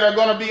those that are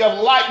going to be of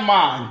like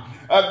mind.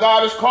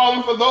 God is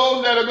calling for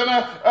those that are going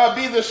to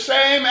be the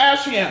same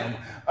as him.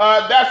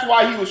 That's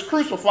why he was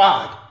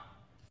crucified.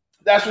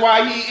 That's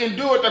why he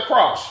endured the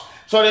cross,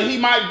 so that he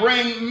might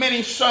bring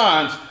many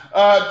sons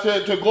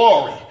to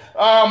glory.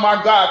 Oh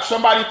my God,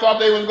 somebody thought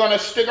they was going to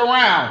stick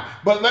around.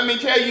 But let me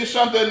tell you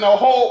something, the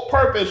whole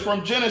purpose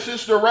from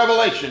Genesis to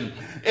Revelation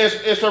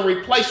is a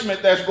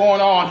replacement that's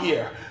going on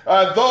here.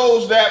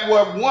 Those that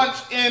were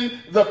once in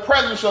the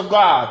presence of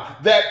God,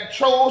 that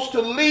chose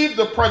to leave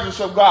the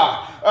presence of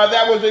God,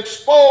 that was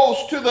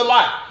exposed to the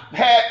light,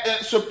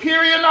 had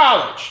superior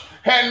knowledge,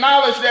 had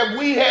knowledge that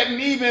we hadn't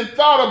even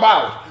thought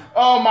about.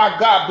 Oh my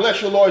God,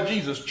 bless you, Lord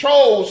Jesus,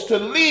 chose to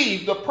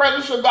leave the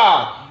presence of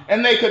God,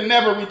 and they could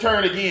never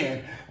return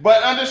again.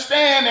 But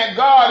understand that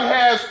God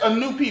has a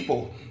new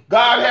people.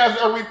 God has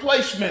a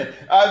replacement.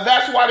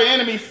 That's why the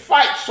enemy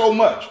fights so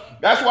much.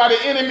 That's why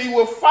the enemy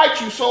will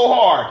fight you so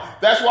hard.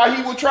 That's why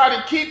he will try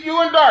to keep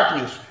you in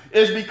darkness,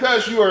 is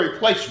because you're a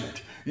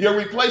replacement. You're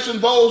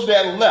replacing those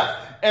that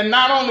left. And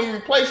not only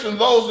replacing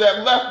those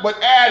that left, but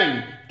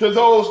adding to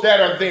those that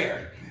are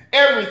there.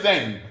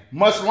 Everything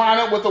must line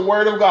up with the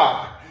word of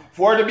God.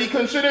 For it to be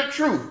considered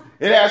truth,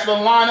 it has to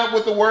line up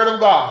with the word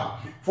of God.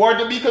 For it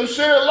to be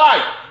considered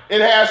light,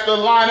 it has to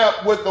line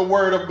up with the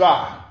word of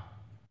God.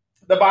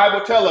 The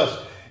Bible tells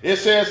us, it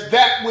says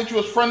that which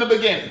was from the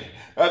beginning.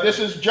 This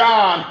is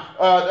John,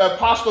 the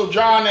Apostle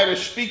John, that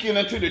is speaking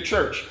into the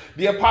church.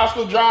 The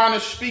Apostle John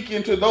is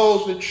speaking to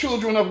those, the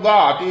children of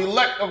God, the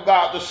elect of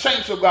God, the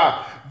saints of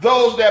God,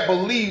 those that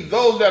believe,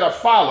 those that are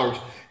followers.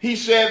 He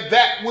said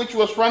that which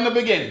was from the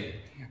beginning,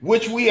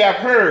 which we have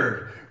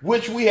heard,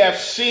 which we have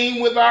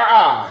seen with our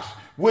eyes,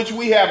 which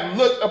we have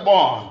looked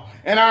upon,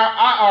 and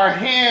our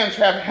hands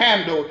have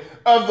handled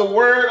of the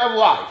word of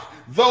life.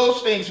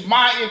 Those things,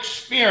 my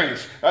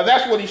experience,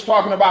 that's what he's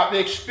talking about, the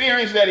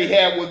experience that he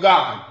had with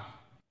God.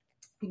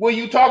 When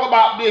you talk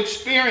about the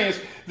experience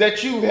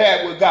that you've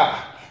had with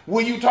God,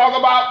 when you talk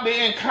about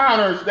the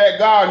encounters that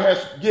God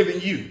has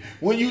given you,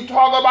 when you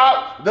talk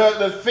about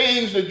the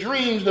things, the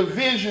dreams, the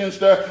visions,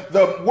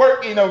 the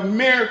working of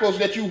miracles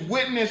that you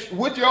witnessed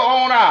with your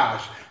own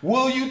eyes,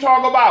 will you talk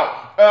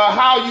about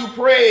how you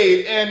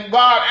prayed and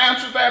God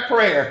answered that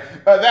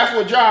prayer? That's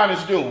what John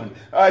is doing.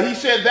 He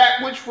said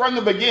that which from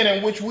the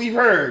beginning, which we've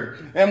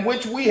heard and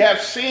which we have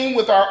seen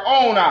with our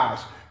own eyes,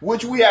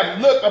 which we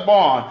have looked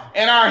upon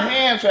and our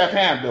hands have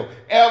handled,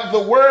 of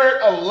the word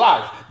of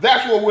life.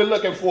 That's what we're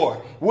looking for.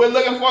 We're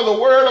looking for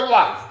the word of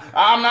life.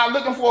 I'm not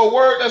looking for a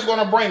word that's going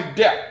to bring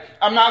death.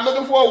 I'm not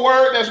looking for a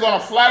word that's going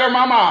to flatter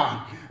my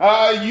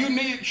mind.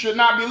 You should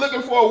not be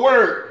looking for a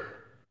word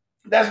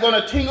that's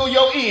going to tingle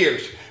your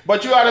ears,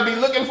 but you ought to be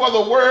looking for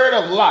the word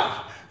of life.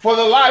 For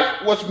the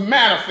life was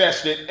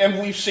manifested and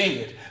we've seen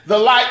it. The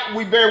light,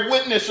 we bear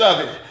witness of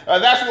it.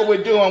 That's what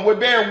we're doing. We're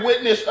bearing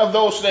witness of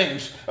those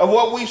things, of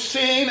what we've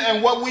seen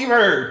and what we've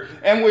heard.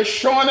 And we're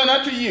showing it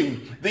unto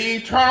you, the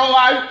eternal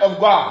life of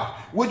God,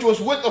 which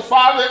was with the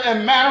Father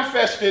and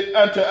manifested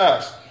unto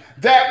us.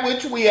 That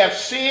which we have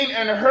seen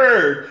and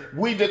heard,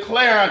 we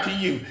declare unto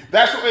you.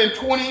 That's what in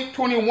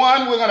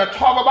 2021, we're going to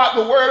talk about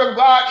the word of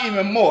God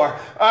even more.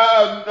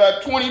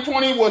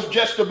 2020 was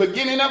just the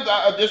beginning of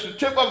just the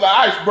tip of the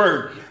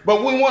iceberg.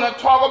 But we want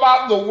to talk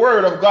about the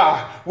word of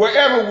God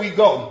wherever we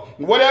go,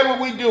 whatever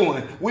we're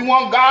doing. We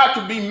want God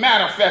to be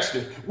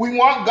manifested. We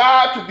want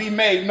God to be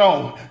made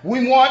known.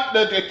 We want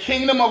the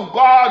kingdom of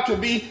God to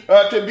be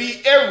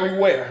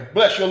everywhere.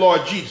 Bless your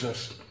Lord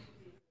Jesus.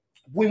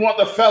 We want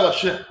the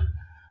fellowship.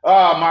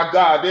 Oh my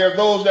God, there are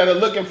those that are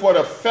looking for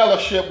the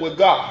fellowship with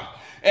God,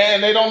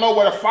 and they don't know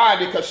where to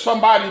find it because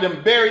somebody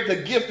done buried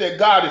the gift that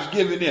God has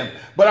given them.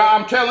 But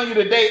I'm telling you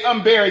today,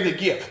 unbury the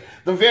gift.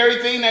 The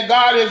very thing that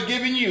God has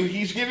given you,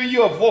 he's given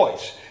you a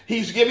voice.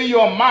 He's given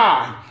you a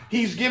mind.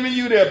 He's given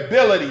you the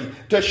ability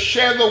to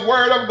share the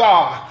word of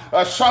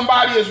God.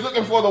 Somebody is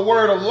looking for the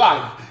word of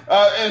life.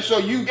 And so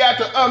you got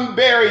to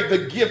unbury the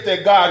gift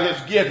that God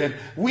has given.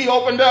 We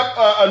opened up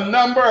a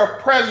number of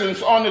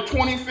presents on the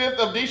 25th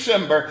of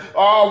December,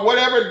 or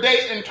whatever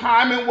date and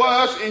time it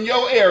was in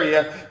your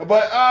area.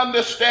 But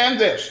understand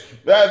this,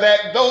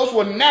 that those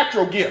were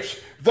natural gifts.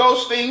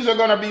 Those things are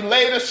going to be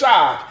laid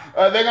aside.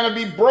 They're going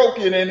to be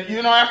broken. And,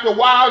 after a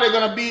while, they're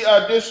going to be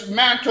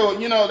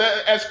dismantled,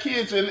 as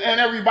kids and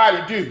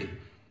everybody do.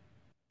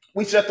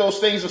 We set those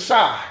things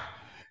aside.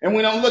 And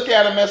we don't look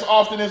at them as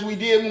often as we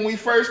did when we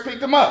first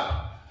picked them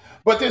up.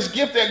 But this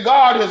gift that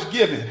God has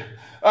given,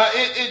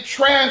 it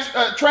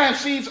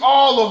transcends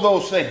all of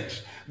those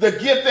things. The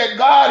gift that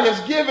God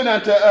has given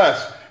unto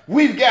us,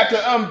 we've got to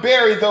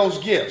unbury those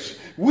gifts.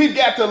 We've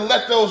got to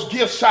let those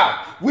gifts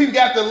out. We've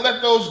got to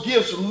let those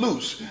gifts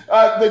loose.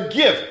 The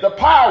gift, the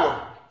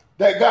power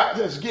that God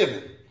has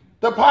given,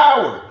 the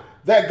power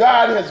that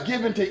God has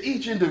given to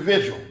each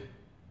individual.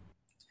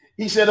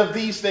 He said, of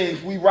these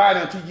things we write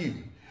unto you,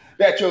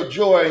 that your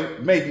joy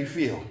may be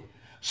filled.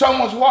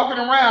 Someone's walking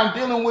around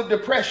dealing with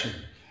depression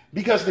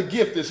because the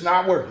gift is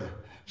not working.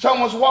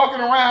 Someone's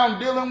walking around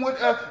dealing with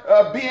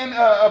being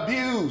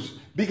abused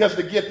because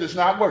the gift is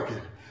not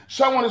working.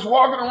 Someone is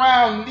walking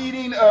around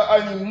needing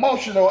an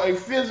emotional, a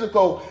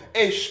physical,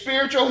 a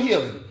spiritual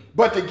healing,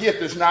 but the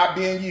gift is not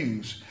being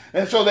used.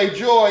 And so their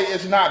joy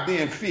is not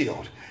being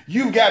filled.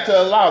 You've got to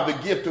allow the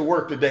gift to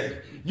work today.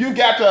 You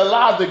got to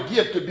allow the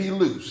gift to be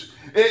loose.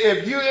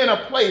 If you're in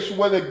a place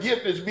where the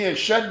gift is being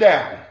shut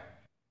down,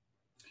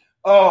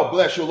 oh,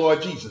 bless you,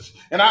 Lord Jesus.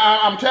 And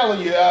I'm telling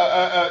you,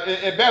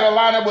 it better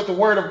line up with the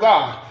word of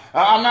God.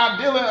 I'm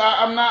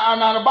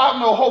not about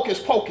no hocus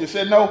pocus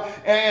and no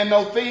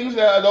things,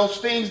 those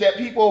things that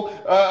people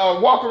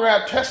are walking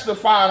around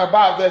testifying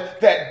about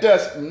that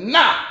does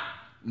not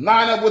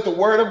line up with the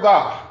word of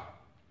God.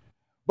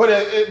 But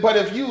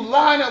if you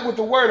line up with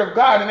the word of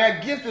God and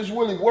that gift is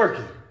really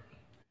working,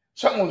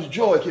 someone's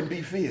joy can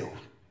be filled.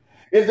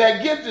 If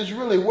that gift is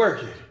really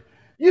working,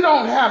 you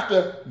don't have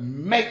to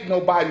make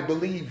nobody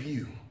believe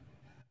you.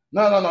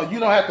 No. You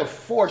don't have to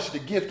force the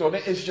gift on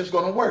it. It's just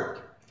going to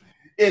work.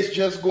 It's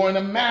just going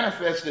to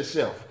manifest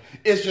itself.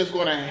 It's just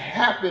going to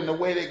happen the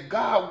way that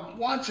God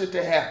wants it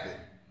to happen.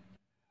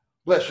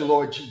 Bless you,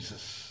 Lord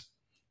Jesus.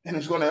 And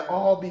it's going to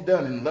all be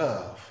done in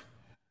love.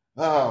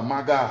 Oh,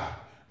 my God.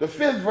 The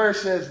 5th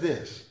verse says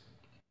this.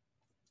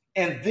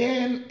 And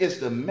then is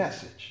the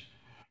message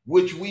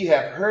which we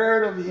have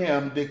heard of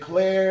him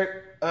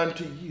declared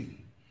unto you,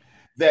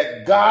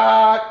 that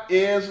God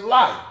is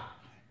light,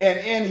 and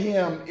in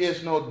him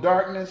is no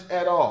darkness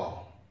at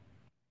all.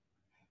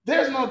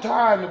 There's no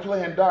time to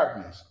play in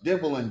darkness,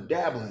 dibble and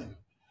dabbling.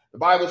 The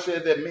Bible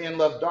says that men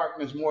love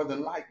darkness more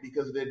than light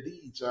because their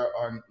deeds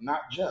are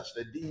not just.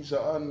 Their deeds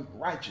are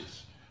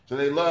unrighteous. So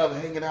they love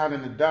hanging out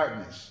in the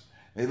darkness.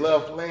 They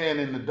love playing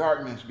in the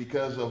darkness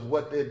because of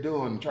what they're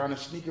doing, trying to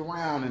sneak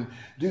around and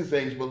do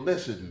things. But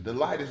listen, the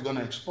light is going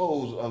to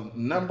expose a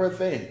number of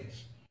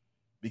things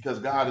because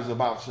God is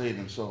about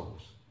saving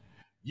souls.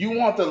 You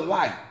want the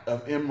light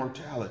of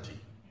immortality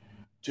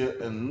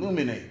to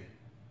illuminate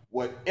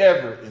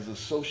whatever is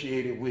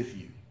associated with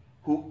you,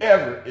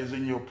 whoever is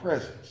in your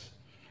presence.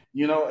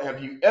 You know,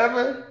 have you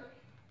ever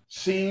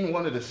seen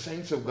one of the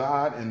saints of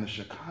God and the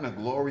Shekinah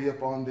glory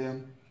upon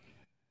them?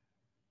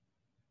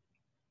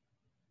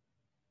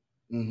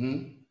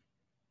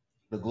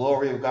 The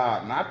glory of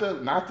God, not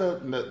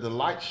the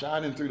light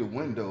shining through the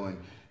window and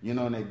in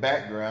their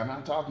background. I'm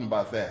not talking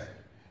about that.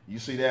 You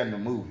see that in the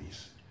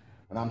movies.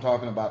 But I'm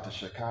talking about the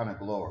Shekinah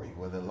glory,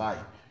 where the light,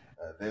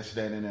 they're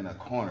standing in a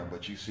corner,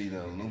 but you see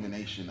the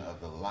illumination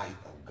of the light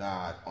of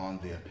God on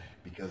them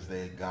because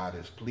God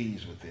is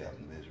pleased with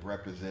them. It's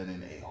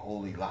representing a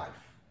holy life.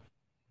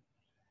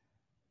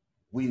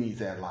 We need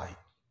that light,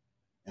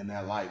 and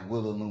that light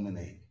will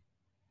illuminate.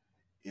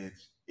 It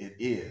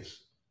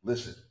is.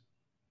 Listen,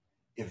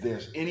 if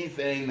there's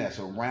anything that's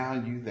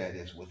around you that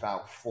is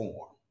without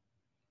form,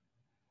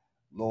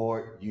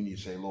 Lord, you need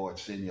to say, Lord,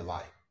 send your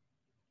light.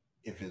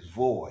 If it's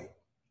void,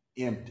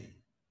 empty,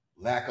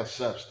 lack of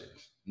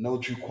substance, no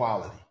true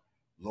quality,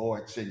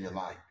 Lord, send your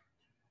light.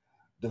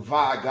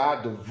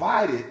 God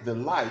divided the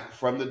light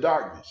from the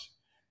darkness.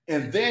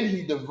 And then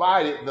he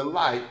divided the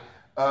light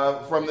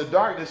from the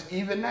darkness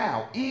even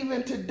now,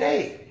 even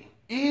today,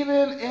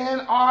 even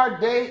in our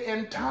day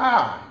and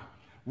time,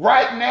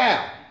 right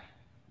now,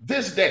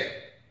 this day.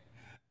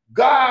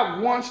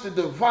 God wants to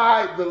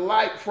divide the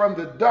light from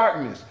the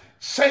darkness.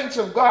 Saints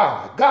of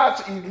God,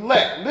 God's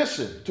elect,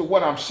 listen to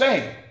what I'm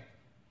saying.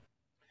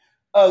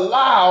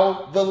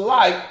 Allow the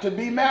light to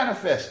be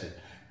manifested.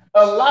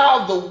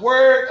 Allow the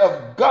word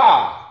of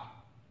God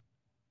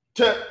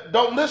to,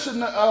 don't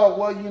listen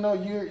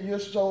to, you're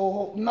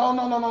so,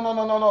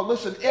 no.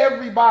 Listen,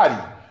 everybody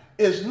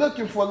is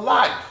looking for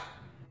life.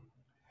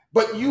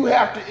 But you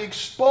have to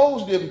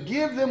expose them,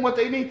 give them what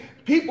they need.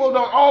 People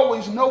don't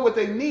always know what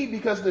they need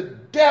because the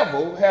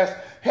devil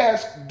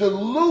has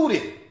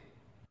diluted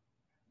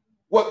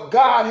what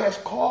God has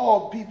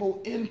called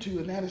people into,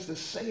 and that is the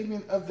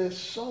saving of their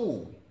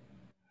soul.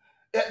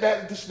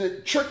 That is the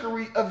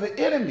trickery of the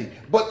enemy.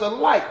 But the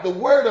light, the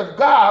word of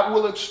God,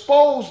 will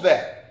expose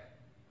that.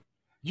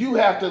 You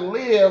have to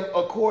live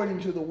according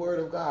to the word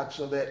of God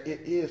so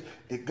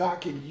that God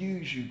can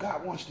use you.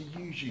 God wants to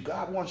use you.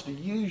 God wants to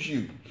use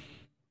you.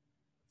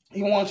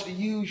 He wants to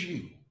use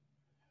you.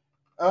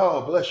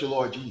 Oh, bless you,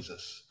 Lord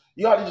Jesus.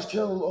 You ought to just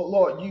tell the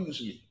Lord,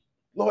 use me.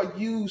 Lord,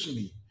 use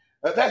me.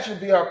 That should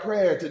be our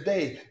prayer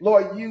today.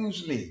 Lord,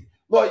 use me.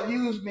 Lord,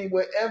 use me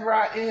wherever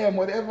I am,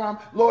 whatever I'm.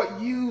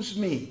 Lord, use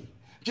me.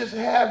 Just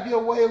have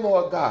your way,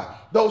 Lord God.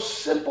 Those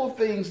simple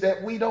things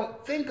that we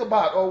don't think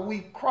about or we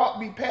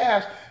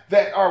past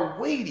that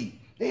are weighty.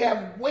 They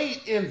have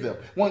weight in them.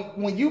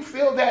 When you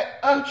feel that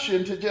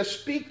unction to just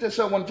speak to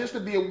someone, just to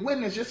be a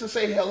witness, just to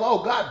say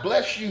hello, God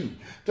bless you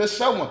to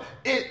someone,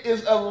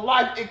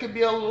 it could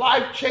be a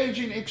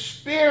life-changing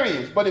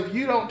experience. But if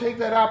you don't take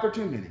that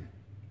opportunity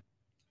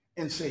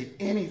and say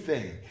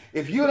anything,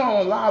 if you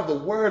don't allow the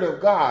word of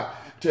God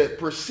to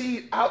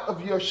proceed out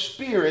of your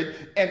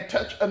spirit and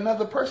touch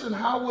another person,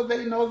 how will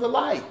they know the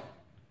light?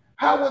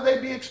 How will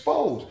they be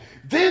exposed?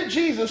 Then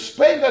Jesus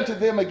spake unto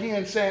them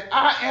again, saying,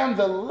 I am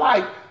the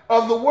light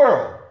of the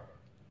world.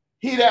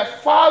 He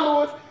that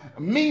followeth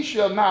me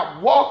shall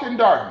not walk in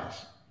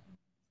darkness,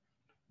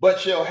 but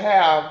shall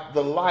have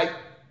the light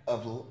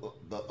of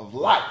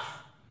life.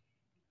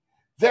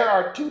 There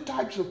are two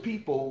types of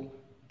people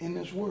in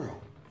this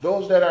world: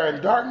 those that are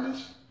in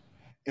darkness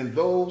and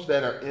those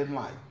that are in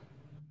light.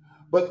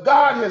 But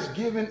God has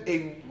given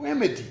a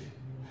remedy.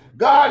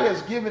 God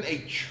has given a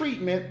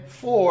treatment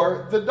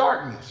for the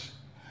darkness.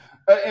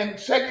 In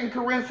 2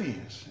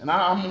 Corinthians, and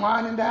I'm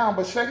winding down,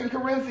 but 2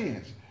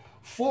 Corinthians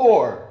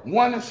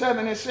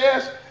 4:1-7, it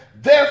says,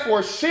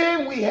 therefore,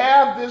 seeing we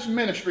have this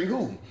ministry,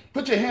 who?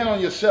 Put your hand on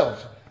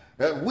yourselves.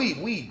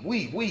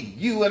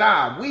 You and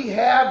I, we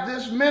have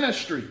this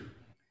ministry.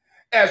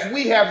 As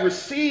we have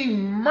received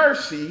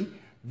mercy,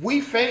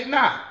 we faint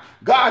not.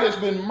 God has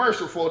been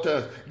merciful to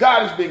us.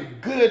 God has been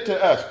good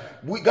to us.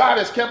 God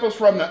has kept us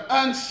from the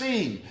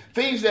unseen,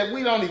 things that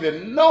we don't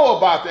even know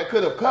about that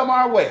could have come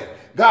our way.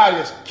 God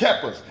has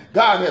kept us.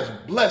 God has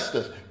blessed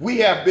us. We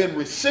have been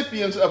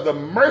recipients of the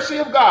mercy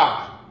of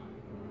God.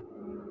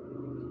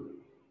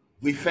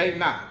 We faint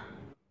not.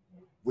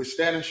 We're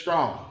standing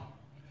strong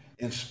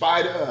in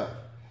spite of.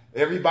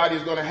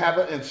 Everybody's going to have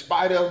an in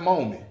spite of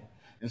moment.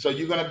 And so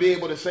you're going to be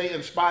able to say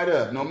in spite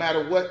of, no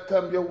matter what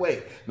comes your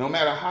way, no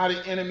matter how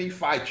the enemy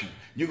fights you,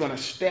 you're going to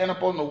stand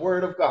up on the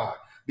word of God,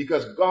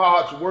 because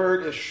God's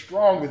word is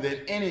stronger than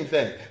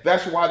anything.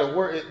 That's why the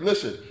word,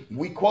 listen,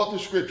 we quote the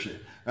scripture,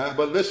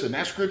 but listen,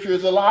 that scripture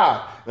is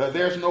alive.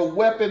 There's no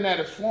weapon that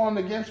is formed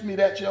against me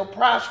that shall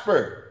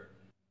prosper.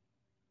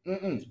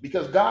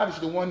 Because God is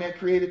the one that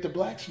created the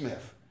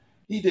blacksmith.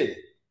 He did it.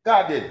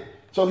 God did it.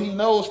 So he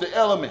knows the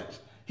elements.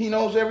 He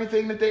knows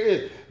everything that there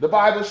is. The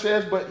Bible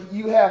says, but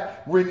you have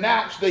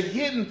renounced the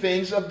hidden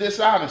things of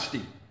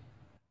dishonesty,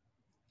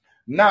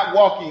 not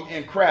walking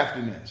in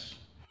craftiness,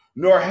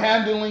 nor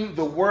handling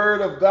the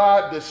word of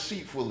God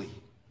deceitfully,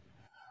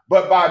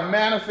 but by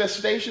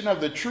manifestation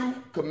of the truth,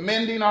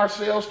 commending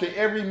ourselves to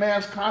every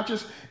man's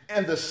conscience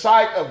in the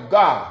sight of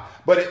God.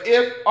 But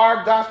if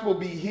our gospel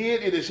be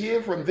hid, it is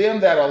hid from them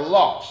that are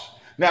lost.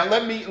 Now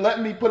let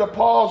me put a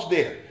pause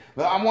there.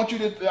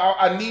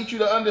 I need you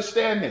to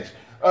understand this.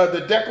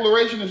 The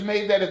declaration is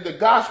made that if the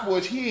gospel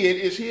is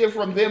hid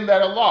from them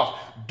that are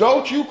lost.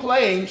 Don't you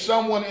claim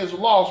someone is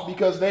lost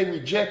because they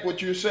reject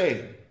what you're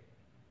saying.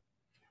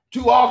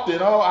 Too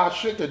often, I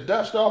shook the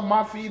dust off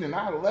my feet and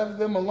I left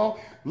them alone.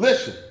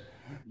 Listen,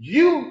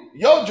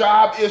 your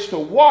job is to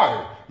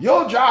water.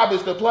 Your job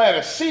is to plant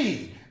a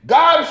seed.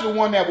 God is the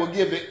one that will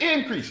give the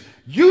increase.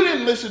 You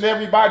didn't listen to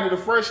everybody the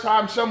first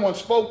time someone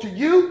spoke to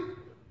you.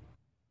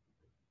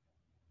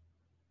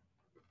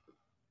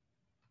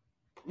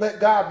 Let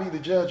God be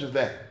the judge of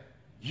that.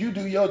 You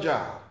do your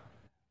job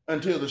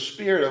until the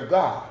Spirit of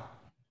God.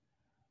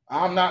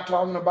 I'm not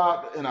talking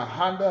about in a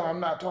Honda. I'm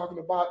not talking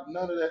about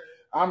none of that.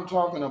 I'm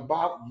talking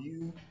about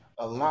you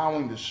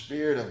allowing the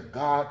Spirit of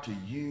God to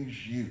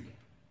use you.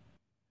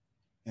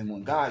 And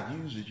when God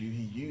uses you,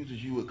 he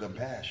uses you with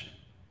compassion.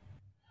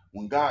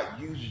 When God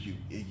uses you,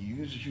 he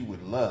uses you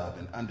with love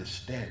and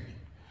understanding.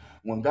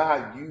 When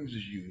God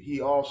uses you,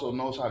 he also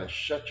knows how to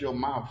shut your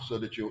mouth so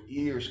that your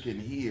ears can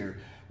hear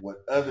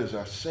what others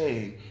are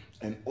saying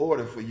in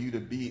order for you to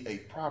be a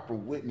proper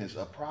witness,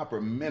 a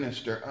proper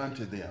minister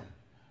unto them.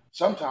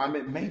 Sometimes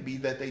it may be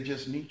that they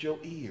just need your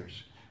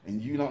ears,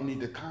 and you don't need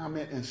to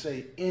comment and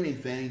say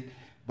anything,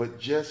 but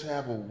just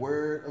have a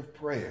word of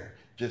prayer.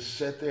 Just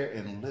sit there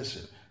and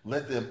listen.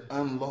 Let them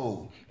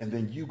unload, and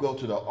then you go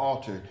to the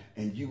altar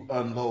and you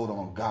unload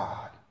on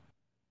God.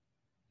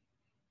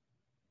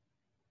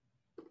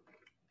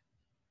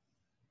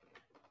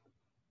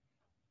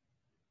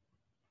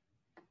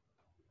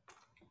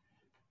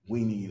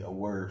 We need a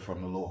word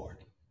from the Lord.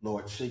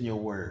 Lord, send your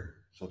word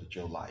so that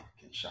your light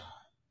can shine.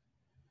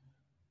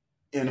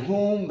 In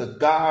whom the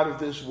God of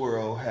this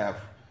world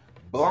have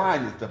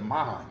blinded the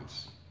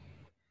minds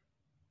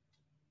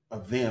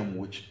of them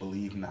which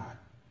believe not,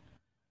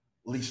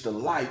 lest the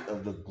light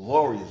of the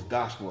glorious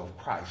gospel of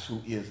Christ, who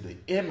is the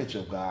image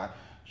of God,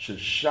 should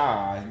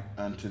shine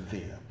unto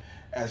them.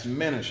 As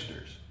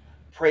ministers,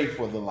 pray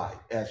for the light.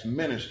 As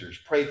ministers,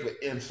 pray for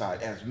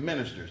insight. As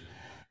ministers,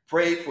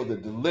 pray for the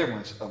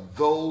deliverance of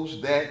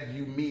those that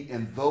you meet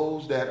and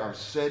those that are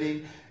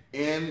sitting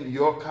in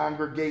your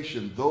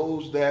congregation,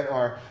 those that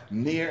are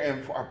near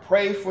and far.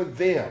 Pray for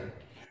them.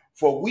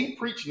 For we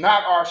preach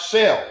not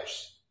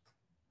ourselves,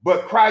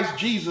 but Christ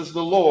Jesus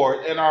the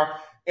Lord, and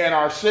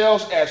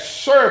ourselves as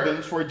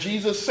servants for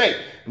Jesus' sake.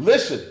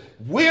 Listen,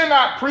 we're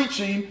not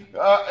preaching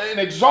and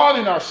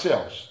exalting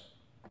ourselves,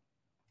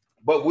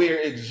 but we're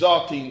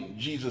exalting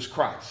Jesus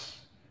Christ.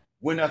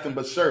 We're nothing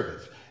but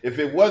servants. If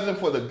it wasn't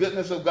for the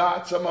goodness of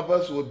God, some of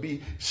us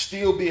would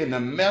still be in the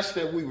mess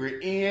that we were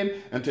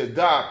in until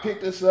God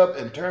picked us up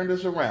and turned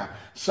us around.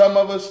 Some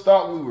of us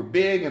thought we were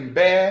big and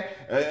bad,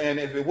 and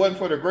if it wasn't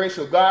for the grace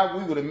of God,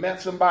 we would have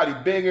met somebody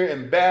bigger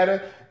and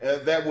badder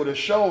that would have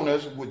shown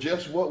us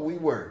just what we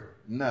were.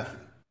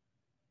 Nothing.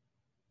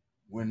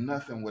 We're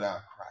nothing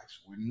without Christ.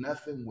 We're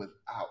nothing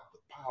without the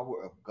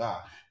power of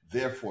God.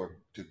 Therefore,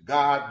 to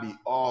God be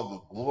all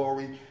the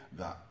glory,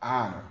 the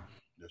honor,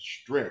 the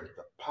strength,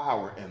 the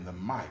power, and the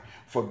might.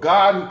 For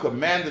God, who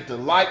commanded the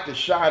light to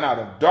shine out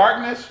of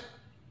darkness,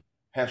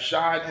 has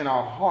shined in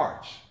our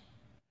hearts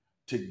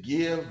to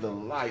give the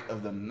light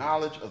of the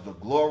knowledge of the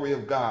glory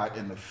of God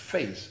in the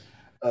face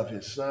of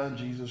his Son,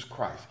 Jesus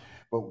Christ.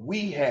 But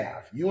we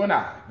have, you and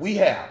I, we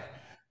have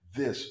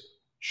this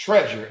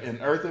treasure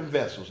in earthen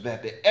vessels,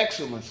 that the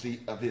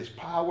excellency of his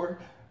power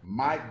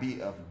might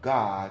be of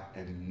God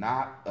and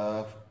not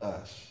of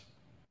us.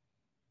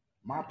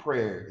 My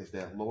prayer is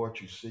that, Lord,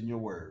 you send your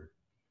word.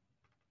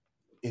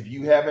 If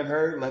you haven't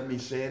heard, let me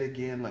say it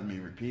again. Let me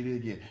repeat it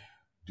again.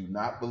 Do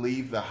not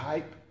believe the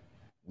hype.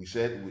 We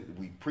said,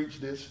 we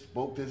preached this,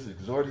 spoke this,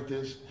 exhorted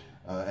this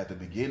at the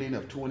beginning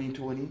of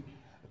 2020.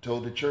 I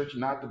told the church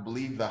not to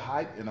believe the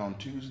hype. And on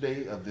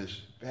Tuesday of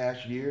this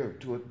past year,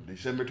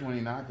 December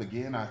 29th,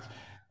 again, I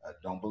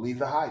don't believe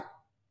the hype.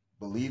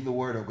 Believe the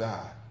word of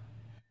God.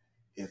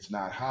 It's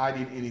not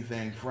hiding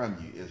anything from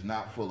you. It's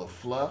not full of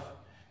fluff.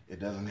 It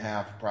doesn't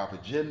have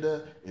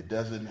propaganda. It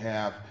doesn't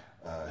have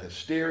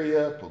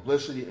hysteria,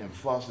 publicity, and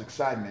false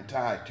excitement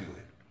tied to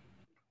it.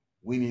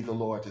 We need the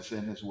Lord to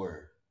send his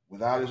word.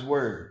 Without his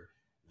word,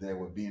 there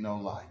would be no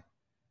light.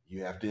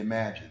 You have to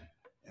imagine,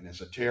 and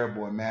it's a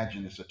terrible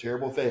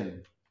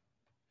thing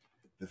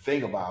to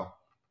think about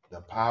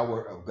the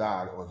power of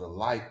God or the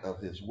light of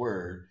his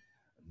word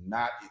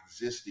not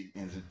existing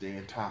in the day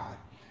and time.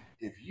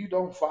 If you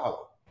don't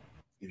follow,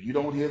 if you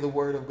don't hear the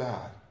word of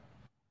God,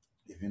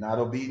 if you're not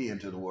obedient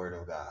to the word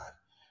of God,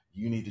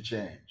 you need to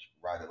change.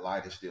 Right? The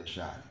light is still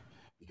shining,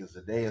 because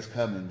the day is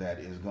coming that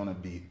is going to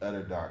be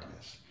utter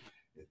darkness.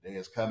 The day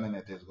is coming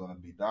that there's going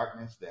to be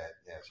darkness that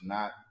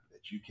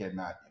you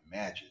cannot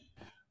imagine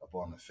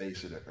upon the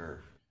face of the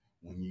earth.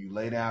 When you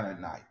lay down at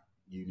night,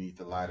 you need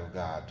the light of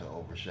God to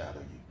overshadow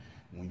you.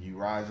 When you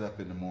rise up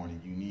in the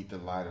morning, you need the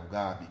light of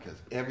God,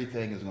 because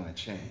everything is going to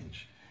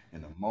change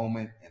in a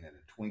moment and in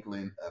a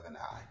twinkling of an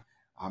eye.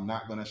 I'm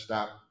not going to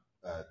stop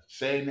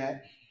saying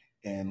that.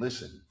 And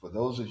listen, for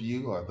those of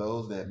you or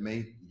those that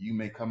you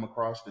may come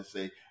across that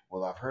say,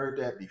 well, I've heard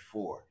that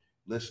before.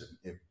 Listen,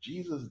 if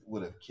Jesus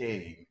would have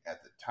came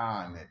at the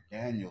time that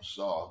Daniel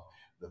saw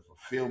the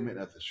fulfillment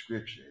of the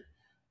scripture,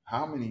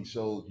 how many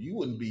souls? You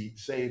wouldn't be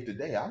saved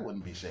today. I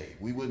wouldn't be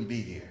saved. We wouldn't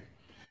be here.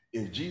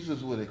 If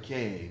Jesus would have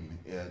came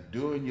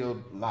during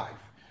your life,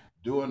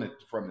 during it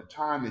from the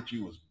time that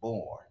you was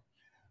born,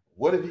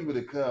 what if he would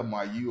have come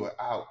while you were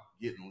out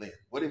getting lit?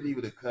 What if he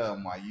would have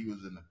come while you was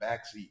in the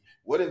back seat?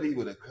 What if he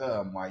would have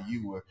come while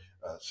you were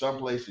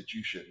someplace that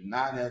you should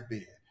not have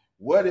been?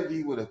 What if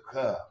he would have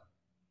come?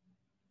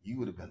 You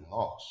would have been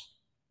lost.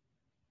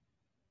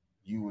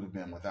 You would have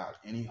been without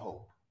any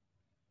hope.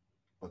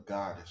 But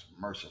God is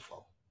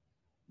merciful.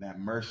 That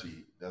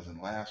mercy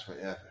doesn't last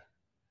forever.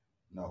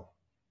 No,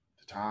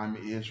 the time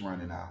is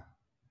running out.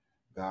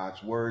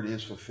 God's word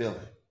is fulfilling.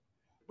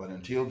 But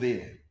until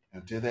then,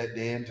 until that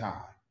day and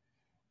time,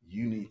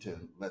 you need to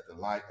let the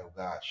light of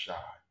God shine.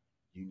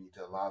 You need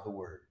to allow the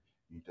word.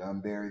 You need to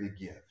unbury the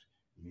gift.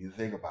 You need to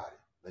think about it.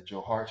 Let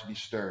your hearts be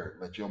stirred.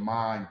 Let your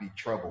mind be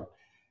troubled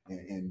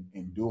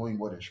in doing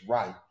what is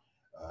right.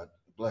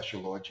 Bless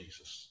your Lord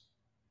Jesus.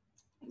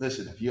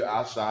 Listen, if you're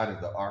outside of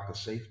the ark of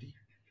safety,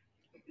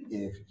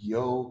 if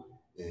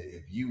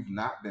you've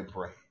not been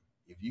praying,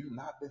 if you've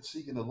not been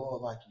seeking the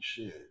Lord like you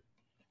should,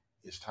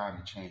 it's time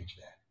to change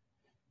that.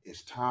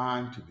 It's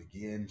time to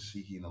begin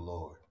seeking the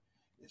Lord.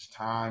 It's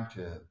time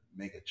to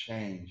make a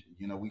change.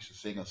 You know, we used to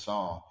sing a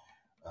song,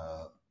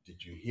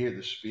 did you hear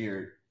the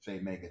Spirit say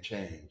make a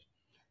change?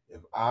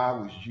 If I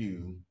was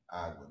you,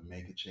 I would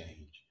make a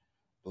change.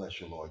 Bless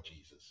your Lord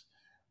Jesus.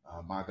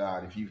 My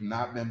God, if you've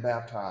not been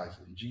baptized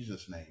in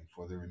Jesus' name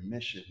for the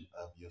remission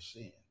of your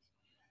sins,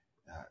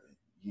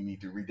 you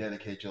need to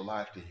rededicate your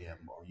life to him,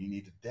 or you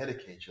need to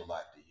dedicate your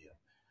life to him.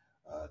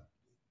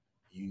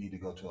 You need to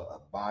go to a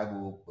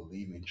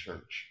Bible-believing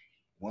church,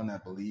 one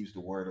that believes the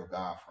word of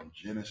God from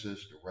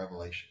Genesis to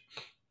Revelation.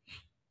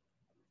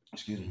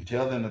 Excuse me.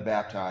 Tell them to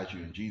baptize you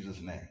in Jesus'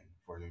 name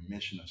for the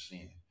remission of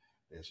sin.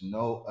 There's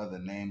no other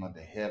name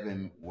under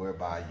heaven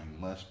whereby you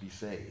must be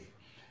saved.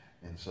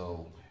 And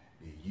so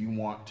you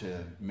want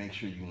to make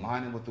sure you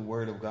line it with the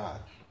word of God.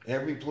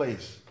 Every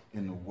place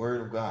in the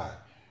word of God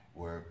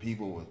where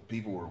people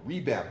were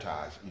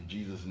rebaptized in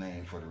Jesus'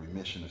 name for the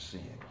remission of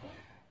sin.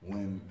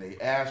 When they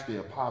asked the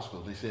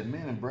apostles, they said,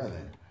 men and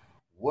brethren,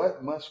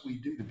 what must we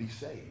do to be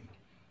saved?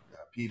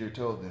 Peter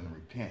told them to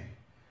repent,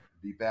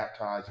 be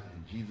baptized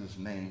in Jesus'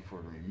 name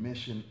for the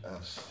remission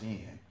of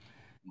sin.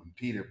 When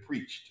Peter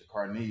preached to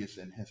Cornelius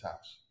in his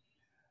house,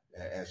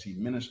 as he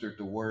ministered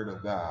the word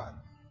of God,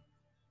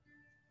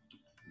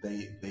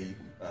 the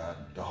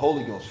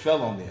Holy Ghost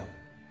fell on them.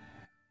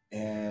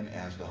 And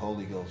as the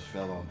Holy Ghost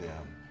fell on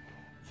them,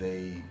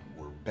 they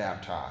were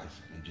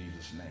baptized in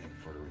Jesus' name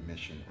for the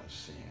remission of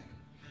sin.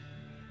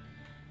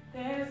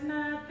 There's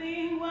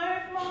nothing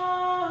worth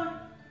more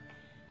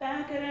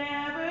that could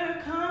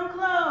ever come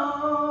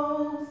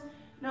close.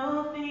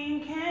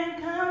 Nothing can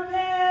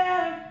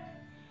compare.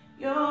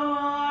 You're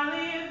our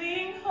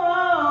living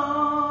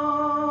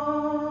hope.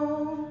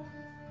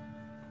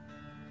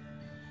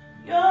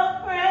 Your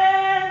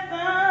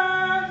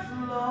presence,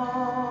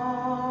 Lord.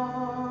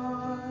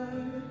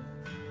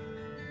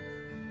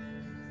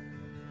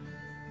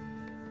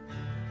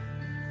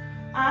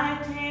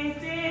 I've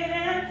tasted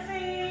and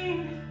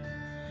seen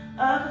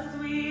of the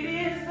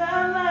sweetest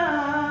of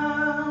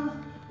love,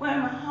 where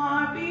my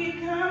heart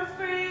becomes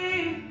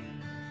free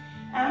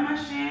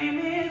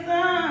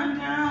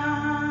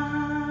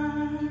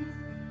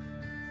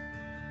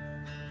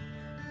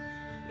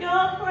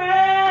your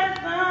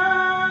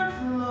presence,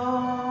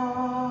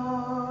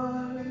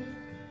 Lord.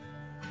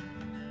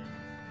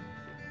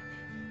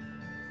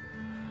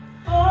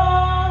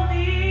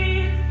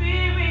 Holy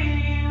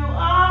Spirit, you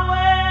are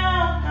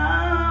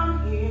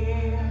welcome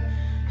here.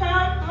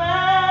 Come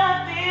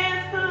flood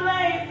this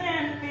place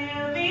and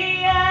fill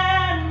the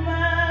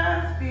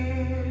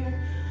atmosphere.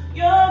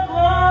 Your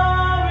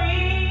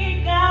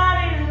glory,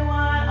 God, is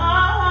what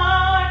our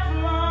hearts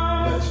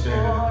long Let's stand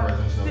in the for.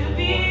 presence of To the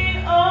be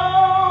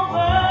Lord.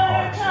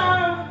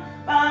 overcome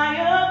by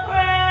your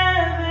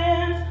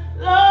presence,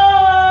 Lord.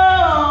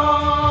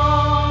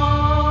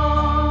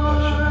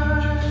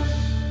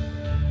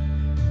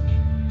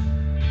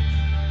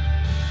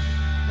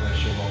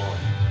 Bless your Lord.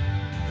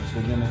 Let's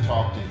begin to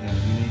talk to him.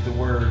 You need the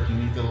word. You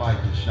need the light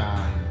to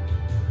shine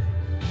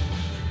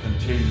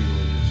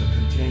continually. It's a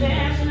continuous.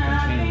 There's It's a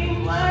nothing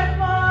continuous. worth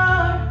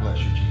more Bless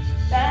you,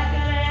 Jesus. that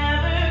could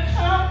ever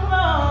come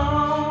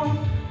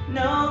close.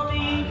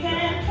 Nothing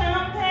can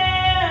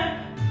compare.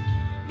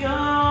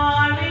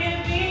 Your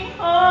living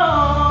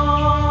hope.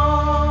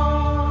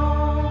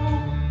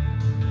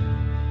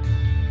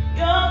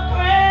 Your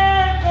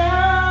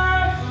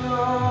presence,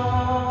 Lord.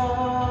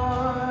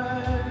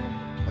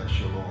 Bless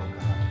your Lord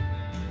God.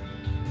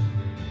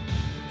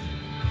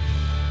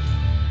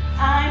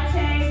 I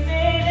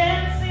tasted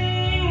and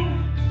seen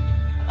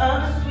of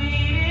the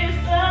sweetest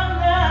of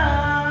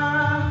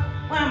love,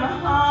 when my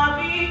heart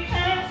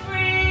became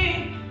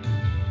free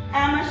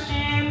and my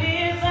shame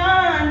is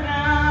undone.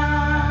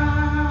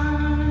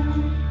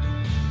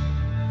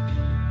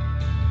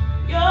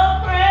 Your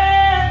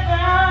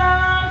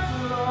presence,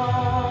 Lord.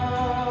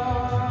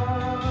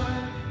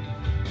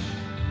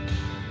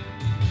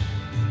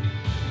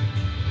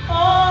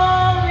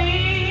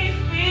 Holy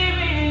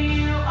Spirit,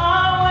 you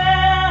are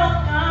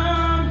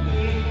welcome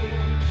here.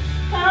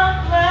 Come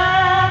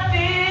flood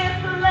this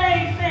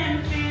place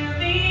and fill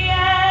the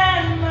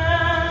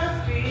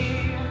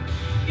atmosphere.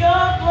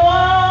 Your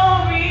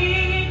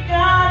glory,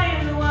 God,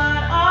 is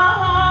what our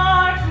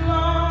hearts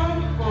long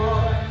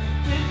for.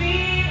 To be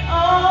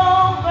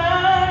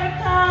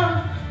overcome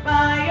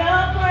by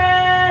your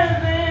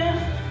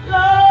presence,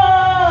 Lord.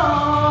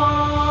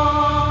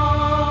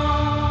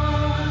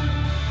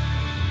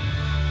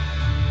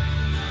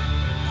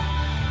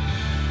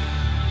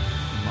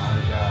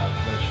 Mighty God,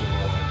 bless you,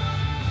 Lord.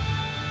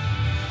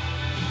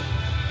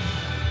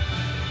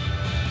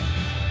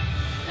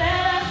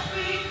 Let us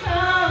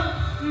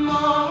become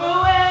more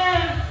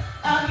aware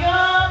of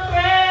your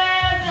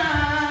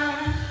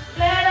presence.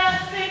 Let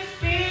us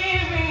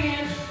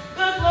experience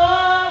the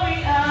glory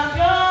of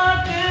your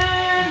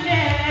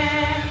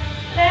goodness.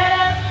 Let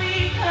us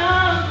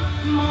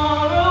become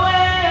more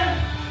aware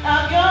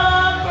of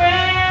your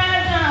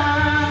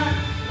presence.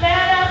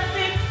 Let us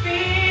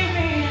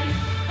experience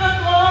the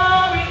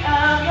glory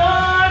of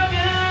your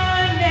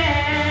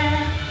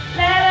goodness.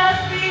 Let us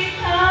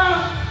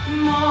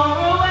become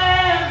more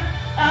aware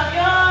of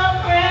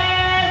your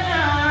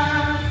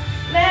presence.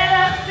 Let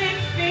us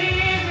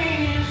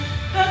experience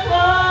the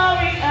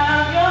glory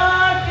of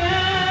your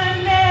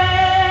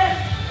goodness.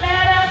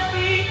 Let us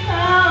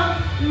become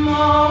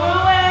more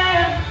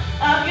aware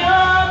of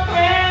your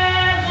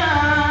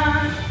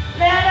presence.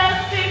 Let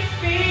us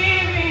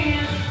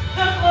experience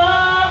the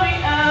glory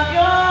of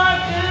your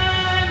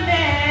goodness.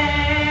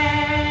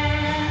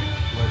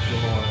 Bless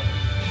you, Lord.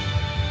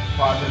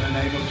 Father, in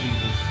the name of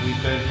Jesus, we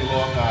thank you,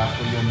 Lord God,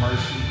 for your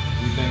mercy.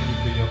 We thank you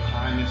for your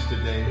kindness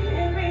today.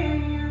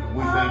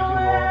 We thank you,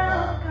 Lord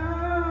God,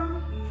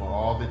 for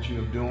all that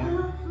you are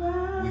doing.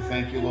 We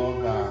thank you,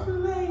 Lord God,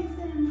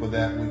 for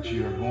that which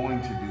you are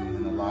going to do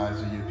in the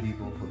lives of your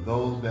people. For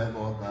those that,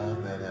 Lord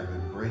God, that have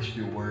embraced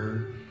your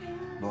word,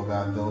 Lord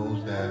God,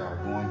 those that are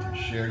going to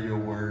share your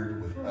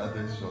word with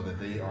others so that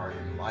they are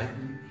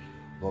enlightened.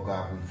 Lord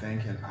God, we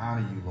thank and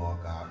honor you, Lord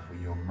God, for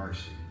your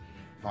mercy.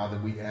 Father,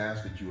 we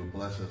ask that you would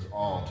bless us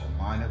all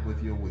to line up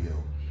with your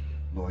will,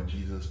 Lord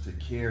Jesus, to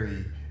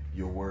carry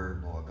your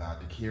word, Lord God,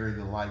 to carry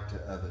the light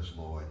to others,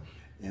 Lord,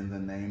 in the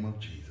name of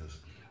Jesus.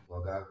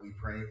 Lord God, we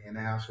pray and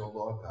ask, oh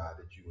Lord God,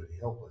 that you would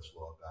help us,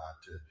 Lord God,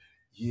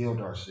 to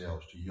yield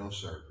ourselves to your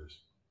service.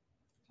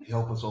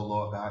 Help us, oh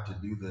Lord God, to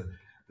do the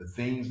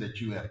things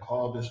that you have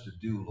called us to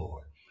do,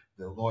 Lord.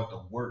 The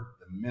work,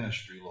 the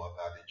ministry, Lord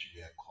God, that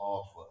you have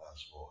called for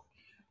us, Lord.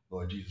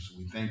 Lord Jesus,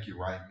 we thank you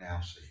right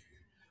now, Savior.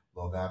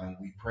 Lord God, and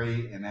we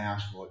pray and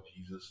ask, Lord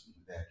Jesus,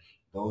 that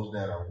those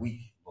that are weak,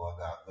 Lord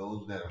God,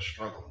 those that are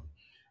struggling,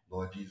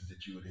 Lord Jesus,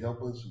 that you would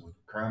help us with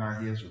crown our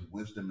heads with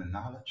wisdom and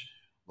knowledge,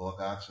 Lord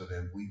God, so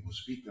that we will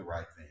speak the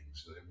right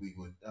things, so that we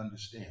would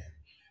understand.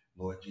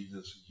 Lord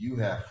Jesus, you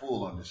have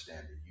full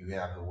understanding. You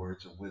have the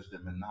words of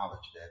wisdom and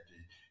knowledge that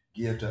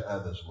to give to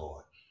others,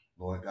 Lord.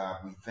 Lord God,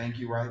 we thank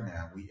you right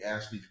now. We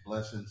ask these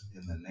blessings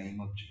in the name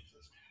of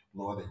Jesus.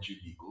 Lord, that you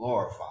be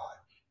glorified.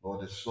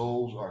 Lord, the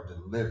souls are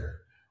delivered.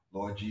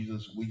 Lord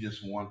Jesus, we just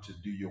want to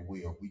do your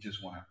will. We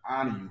just want to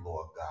honor you,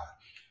 Lord God.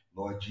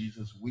 Lord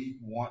Jesus, we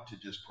want to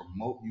just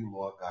promote you,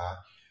 Lord God.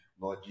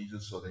 Lord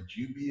Jesus, so that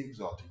you be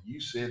exalted. You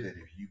said that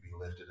if you be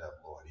lifted up,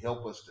 Lord,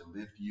 help us to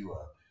lift you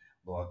up.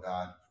 Lord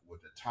God,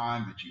 with the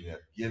time that you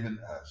have given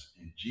us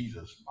in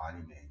Jesus' mighty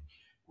name.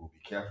 We'll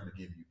be careful to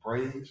give you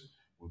praise.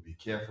 We'll be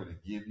careful to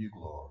give you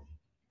glory.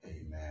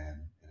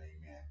 Amen and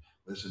amen.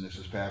 Listen, this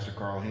is Pastor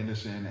Carl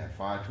Henderson at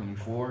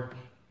 524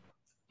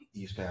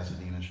 East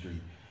Pasadena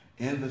Street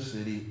in the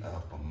city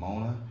of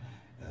Pomona.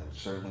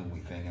 Certainly,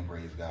 we thank and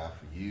praise God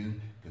for you.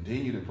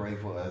 Continue to pray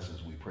for us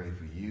as we pray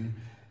for you.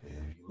 If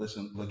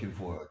you're looking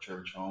for a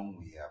church home,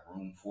 we have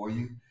room for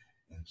you.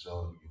 And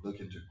so, if you're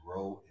looking to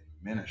grow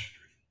in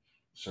ministry,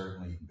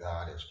 certainly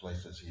God has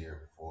placed us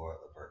here for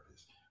a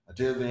purpose.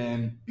 Until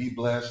then, be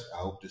blessed. I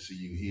hope to see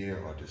you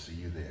here or to see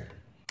you there.